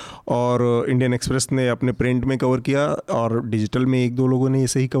हिंदू और इंडियन एक्सप्रेस ने अपने प्रिंट में कवर किया और डिजिटल में 1-2 लोगों ने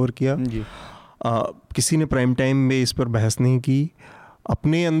ऐसे ही कवर किया जी। किसी ने प्राइम टाइम में इस पर बहस नहीं की?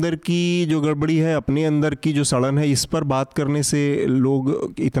 अपने अंदर की जो गड़बड़ी है, अपने अंदर की जो सड़न है, इस पर बात करने से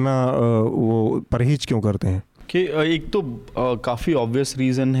लोग इतना वो परहेज क्यों करते हैं? कि एक तो काफ़ी ऑब्वियस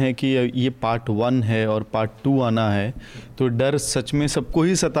रीज़न है कि ये पार्ट 1 है और पार्ट 2 आना है, तो डर सच में सबको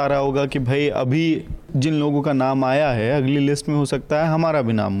ही सता रहा होगा कि भाई अभी जिन लोगों का नाम आया है अगली लिस्ट में हो सकता है हमारा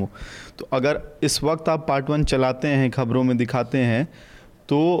भी नाम हो। तो अगर इस वक्त आप पार्ट 1 चलाते हैं, खबरों में दिखाते हैं,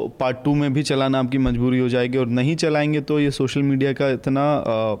 तो पार्ट 2 में भी चलाना आपकी मजबूरी हो जाएगी, और नहीं चलाएंगे तो ये सोशल मीडिया का इतना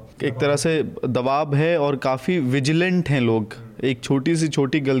एक तरह से दबाव है और काफ़ी विजिलेंट हैं लोग, एक छोटी सी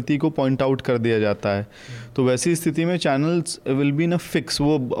छोटी गलती को पॉइंट आउट कर दिया जाता है। तो वैसी स्थिति में channels will be in a fix,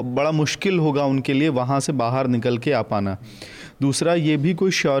 वो बड़ा मुश्किल होगा उनके लिए वहाँ से बाहर निकल के आ पाना। दूसरा, ये भी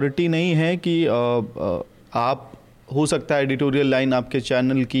कोई श्योरिटी नहीं है कि आप, हो सकता है एडिटोरियल लाइन आपके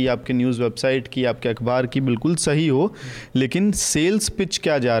चैनल की, आपके न्यूज़ वेबसाइट की, आपके अखबार की बिल्कुल सही हो, लेकिन सेल्स पिच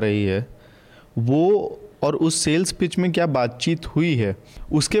क्या जा रही है वो, और उस सेल्स पिच में क्या बातचीत हुई है,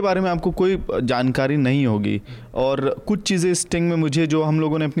 उसके बारे में आपको कोई जानकारी नहीं होगी। और कुछ चीज़ें स्टिंग में मुझे, जो हम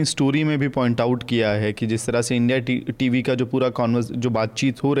लोगों ने अपनी स्टोरी में भी पॉइंट आउट किया है, कि जिस तरह से इंडिया टीवी का जो पूरा जो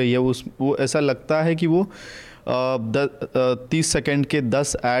बातचीत हो रही है वो ऐसा लगता है कि वो 30 सेकंड के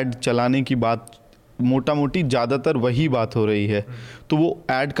 10 ऐड चलाने की बात, मोटा मोटी ज़्यादातर वही बात हो रही है। तो वो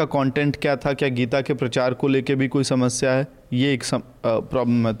ऐड का कंटेंट क्या था, क्या गीता के प्रचार को लेके भी कोई समस्या है, ये एक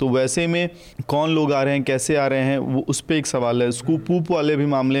प्रॉब्लम है। तो वैसे में कौन लोग आ रहे हैं, कैसे आ रहे हैं, वो उस पर एक सवाल है। स्कूप वूप वाले भी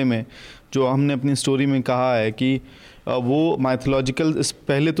मामले में जो हमने अपनी स्टोरी में कहा है कि वो माइथोलॉजिकल,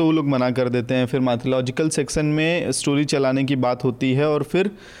 पहले तो वो लोग मना कर देते हैं, फिर माइथोलॉजिकल सेक्शन में स्टोरी चलाने की बात होती है, और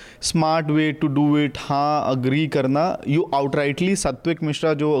फिर smart way to do it, हाँ अग्री करना, यू आउटराइटली सात्विक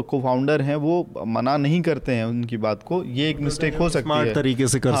मिश्रा जो को फाउंडर हैं वो मना नहीं करते हैं उनकी बात को, ये एक मिस्टेक हो सकती है, स्मार्ट तरीके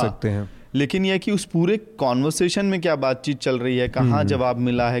से कर सकते हैं। लेकिन यह कि उस पूरे कॉन्वर्सेशन में क्या बातचीत चल रही है, कहाँ जवाब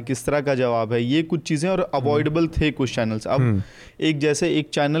मिला है, किस तरह का जवाब है, ये कुछ चीज़ें और अवॉइडेबल थे कुछ चैनल्स। अब एक जैसे एक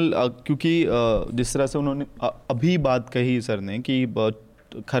चैनल, क्योंकि जिस तरह से उन्होंने अभी बात कही सर ने कि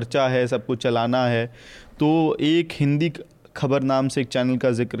खर्चा है, सबको चलाना है, तो एक हिंदी खबर नाम से एक चैनल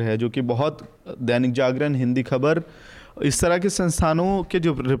का जिक्र है, जो कि बहुत, दैनिक जागरण, हिंदी खबर, इस तरह के संस्थानों के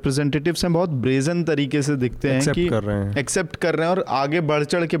जो रिप्रेजेंटेटिव्स हैं बहुत ब्रेजन तरीके से दिखते हैं कि एक्सेप्ट कर रहे हैं और आगे बढ़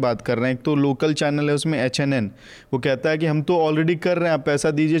चढ़ के बात कर रहे हैं। एक तो लोकल चैनल है उसमें HNN, वो कहता है कि हम तो ऑलरेडी कर रहे हैं, आप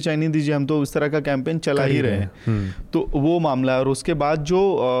पैसा दीजिए चाहे नहीं दीजिए, हम तो इस तरह का कैंपेन चला ही रहे हैं। तो वो मामला है। और उसके बाद जो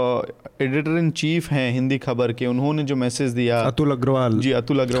एडिटर इन चीफ हैं हिंदी खबर के, उन्होंने जो मैसेज दिया, अतुल अग्रवाल जी,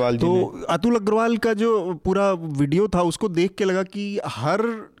 तो अतुल अग्रवाल का जो पूरा वीडियो था उसको देख के लगा कि हर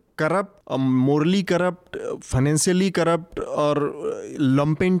corrupt, morally corrupt, financially corrupt और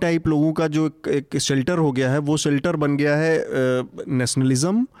लंपेन टाइप लोगों का जो एक शेल्टर हो गया है, वो शेल्टर बन गया है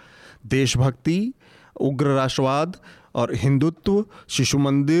नेशनलिज्म, देशभक्ति, उग्र राष्ट्रवाद और हिंदुत्व, शिशु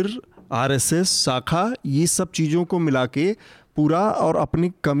मंदिर, RSS शाखा, ये सब चीज़ों को मिला के पूरा, और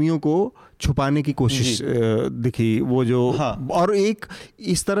अपनी कमियों को छुपाने की कोशिश दिखी वो जो। हाँ। और एक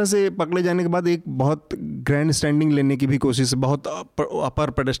इस तरह से पकड़े जाने के बाद एक बहुत ग्रैंड स्टैंडिंग लेने की भी कोशिश, बहुत अपर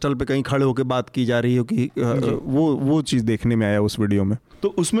पेडेस्टल पे कहीं खड़े होकर बात की जा रही हो कि वो चीज़ देखने में आया उस वीडियो में।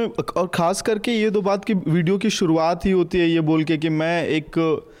 तो उसमें और ख़ास करके ये तो बात की वीडियो की शुरुआत ही होती है ये बोल के कि मैं एक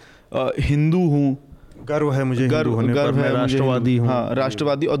हिंदू हूँ, गर्व है मुझे, गर्व है, मैं राष्ट्रवादी हूँ। हाँ,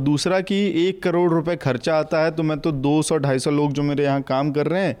 राष्ट्रवादी। और दूसरा कि 1 करोड़ रुपए खर्चा आता है तो मैं तो 200-250 लोग जो मेरे यहाँ काम कर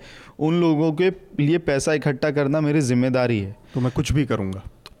रहे हैं उन लोगों के लिए पैसा इकट्ठा करना मेरी जिम्मेदारी है, तो मैं कुछ भी करूँगा,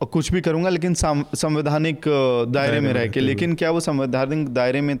 और कुछ भी करूँगा, लेकिन संवैधानिक दायरे में रह के। लेकिन क्या वो संवैधानिक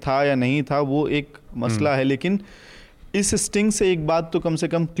दायरे में था या नहीं था वो एक मसला है। लेकिन इस स्टिंग से एक बात तो कम से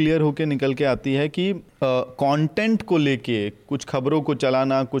कम क्लियर होके निकल के आती है कि कंटेंट को लेके कुछ खबरों को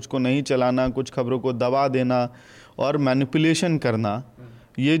चलाना, कुछ को नहीं चलाना, कुछ खबरों को दबा देना और मैनिपुलेशन करना,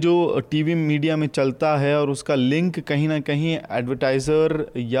 ये जो टीवी मीडिया में चलता है और उसका लिंक कहीं ना कहीं एडवर्टाइज़र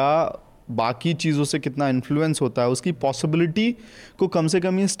या बाकी चीज़ों से कितना इन्फ्लुएंस होता है, उसकी पॉसिबिलिटी को कम से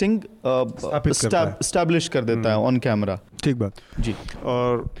कम ये स्टिंग स्टैब्लिश कर देता है ऑन कैमरा। ठीक बात जी।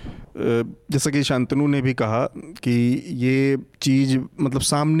 और जैसा कि शांतनु ने भी कहा कि ये चीज़ मतलब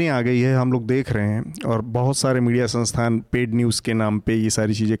सामने आ गई है, हम लोग देख रहे हैं, और बहुत सारे मीडिया संस्थान पेड न्यूज़ के नाम पे ये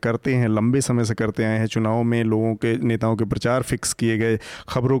सारी चीज़ें करते हैं, लंबे समय से करते आए हैं। चुनाव में लोगों के, नेताओं के प्रचार फिक्स किए गए,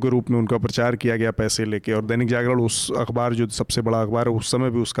 खबरों के रूप में उनका प्रचार किया गया पैसे लेके। और दैनिक जागरण उस अखबार जो सबसे बड़ा अखबार है उस समय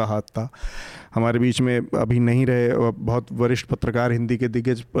भी उसका हाथ था। हमारे बीच में अभी नहीं रहे, बहुत वरिष्ठ पत्रकार, हिंदी के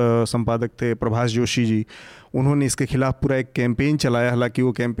दिग्गज संपादक थे प्रभाष जोशी जी, उन्होंने इसके खिलाफ पूरा एक कैंपेन चलाया। हालांकि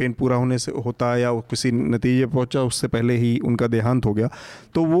वो कैंपेन पूरा होने से होता या किसी नतीजे पहुंचा उससे पहले ही उनका देहांत हो गया।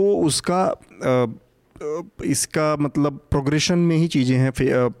 तो वो उसका इसका मतलब प्रोग्रेशन में ही चीज़ें हैं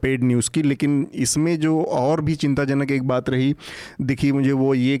पेड न्यूज़ की। लेकिन इसमें जो और भी चिंताजनक एक बात रही दिखी मुझे,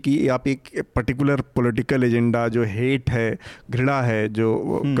 वो ये कि आप एक पर्टिकुलर पॉलिटिकल एजेंडा, जो हेट है, घृणा है,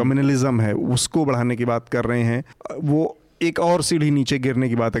 जो कम्युनलिज्म है, उसको बढ़ाने की बात कर रहे हैं। वो एक और सीढ़ी नीचे गिरने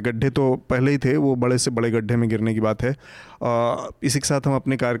की बात है। गड्ढे तो पहले ही थे, वो बड़े से बड़े गड्ढे में गिरने की बात है। इसी के साथ हम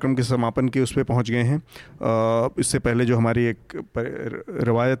अपने कार्यक्रम के समापन के उस पर पहुँच गए हैं। इससे पहले जो हमारी एक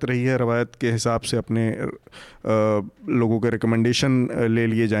रवायत रही है, रवायत के हिसाब से अपने लोगों के रिकमेंडेशन ले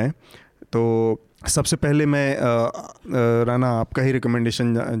लिए जाएं। तो सबसे पहले मैं राना आपका ही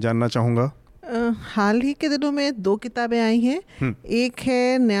रिकमेंडेशन जानना चाहूँगा। हाल ही के दिनों में 2 किताबें आई हैं। एक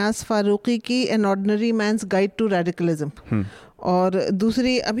है न्यास फारूकी की an ordinary man's guide to radicalism, और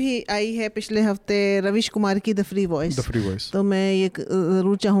दूसरी अभी आई है पिछले हफ्ते रविश कुमार की द फ्री वॉइस। तो मैं ये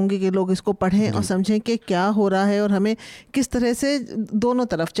ज़रूर चाहूँगी कि लोग इसको पढ़ें और समझें कि क्या हो रहा है और हमें किस तरह से दोनों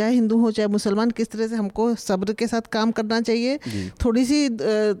तरफ, चाहे हिंदू हो चाहे मुसलमान, किस तरह से हमको सब्र के साथ काम करना चाहिए। थोड़ी सी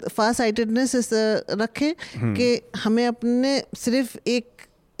फार साइटेडनेस रखें कि हमें अपने सिर्फ एक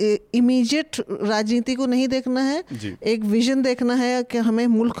इमीडिएट राजनीति को नहीं देखना है, एक विजन देखना है कि हमें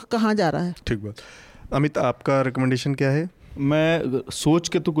मुल्क कहाँ जा रहा है। ठीक बात। अमित, आपका रिकमेंडेशन क्या है? मैं सोच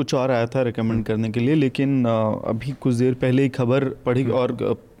के तो कुछ और आया था रिकमेंड करने के लिए, लेकिन अभी कुछ देर पहले ही खबर पढ़ी और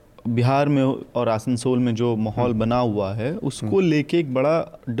बिहार में और आसनसोल में जो माहौल बना हुआ है उसको लेके एक बड़ा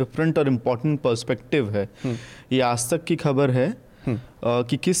डिफरेंट और इम्पोर्टेंट पर्सपेक्टिव है। ये आज तक की खबर है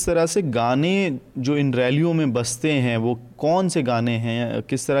कि किस तरह से गाने जो इन रैलियों में बजते हैं वो कौन से गाने हैं,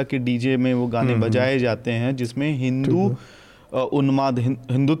 किस तरह के डीजे में वो गाने बजाए जाते हैं जिसमें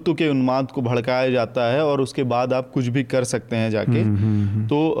हिंदुत्व के उन्माद को भड़काया जाता है, और उसके बाद आप कुछ भी कर सकते हैं जाके।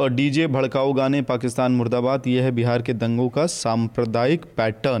 तो डीजे भड़काऊ गाने, पाकिस्तान मुर्दाबाद, ये है बिहार के दंगों का सांप्रदायिक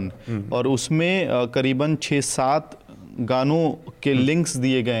पैटर्न। और उसमें करीबन 6-7 गानों के लिंक्स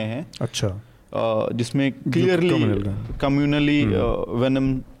दिए गए हैं। अच्छा। जिसमें क्लियरली कम्युनली वेनम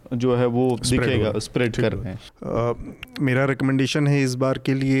जो है वो दिखेगा, स्प्रेड कर रहे हैं। मेरा रिकमेंडेशन है इस बार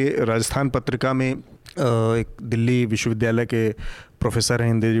के लिए, राजस्थान पत्रिका में एक दिल्ली विश्वविद्यालय के प्रोफेसर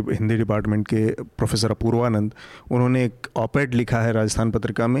हैं, हिंदी डिपार्टमेंट के प्रोफेसर अपूर्वानंद, उन्होंने एक ऑपेड लिखा है राजस्थान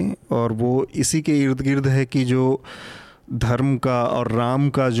पत्रिका में, और वो इसी के इर्द गिर्द है कि जो धर्म का और राम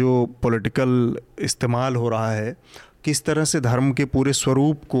का जो पॉलिटिकल इस्तेमाल हो रहा है, किस तरह से धर्म के पूरे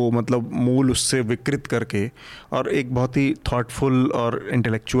स्वरूप को मतलब मूल उससे विकृत करके, और एक बहुत ही थॉटफुल और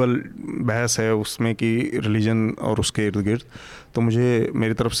इंटेलेक्चुअल बहस है उसमें कि रिलीजन और उसके इर्द गिर्द। तो मुझे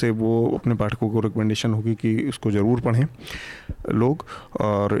मेरी तरफ से वो अपने पाठकों को रिकमेंडेशन होगी कि उसको ज़रूर पढ़ें लोग।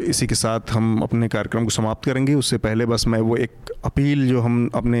 और इसी के साथ हम अपने कार्यक्रम को समाप्त करेंगे। उससे पहले बस मैं वो एक अपील जो हम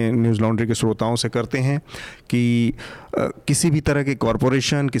अपने न्यूज़ लॉन्ड्री के श्रोताओं से करते हैं कि किसी भी तरह के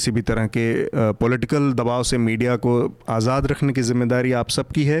कॉरपोरेशन, किसी भी तरह के पॉलिटिकल दबाव से मीडिया को आज़ाद रखने की जिम्मेदारी आप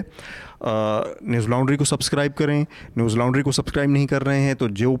सबकी है। न्यूज़ लॉन्ड्री को सब्सक्राइब करें। न्यूज़ लॉन्ड्री को सब्सक्राइब नहीं कर रहे हैं तो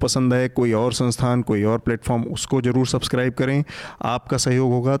जो पसंद है, कोई और संस्थान, कोई और प्लेटफॉर्म, उसको ज़रूर सब्सक्राइब करें। आपका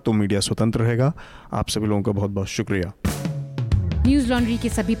सहयोग होगा तो मीडिया स्वतंत्र रहेगा। आप सभी लोगों का बहुत बहुत शुक्रिया। न्यूज लॉन्ड्री के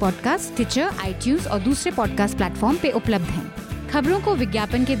सभी पॉडकास्ट टिचर, iTunes और दूसरे पॉडकास्ट प्लेटफॉर्म पे उपलब्ध हैं। खबरों को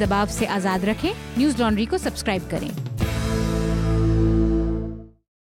विज्ञापन के दबाव से आजाद रखें, न्यूज लॉन्ड्री को सब्सक्राइब करें।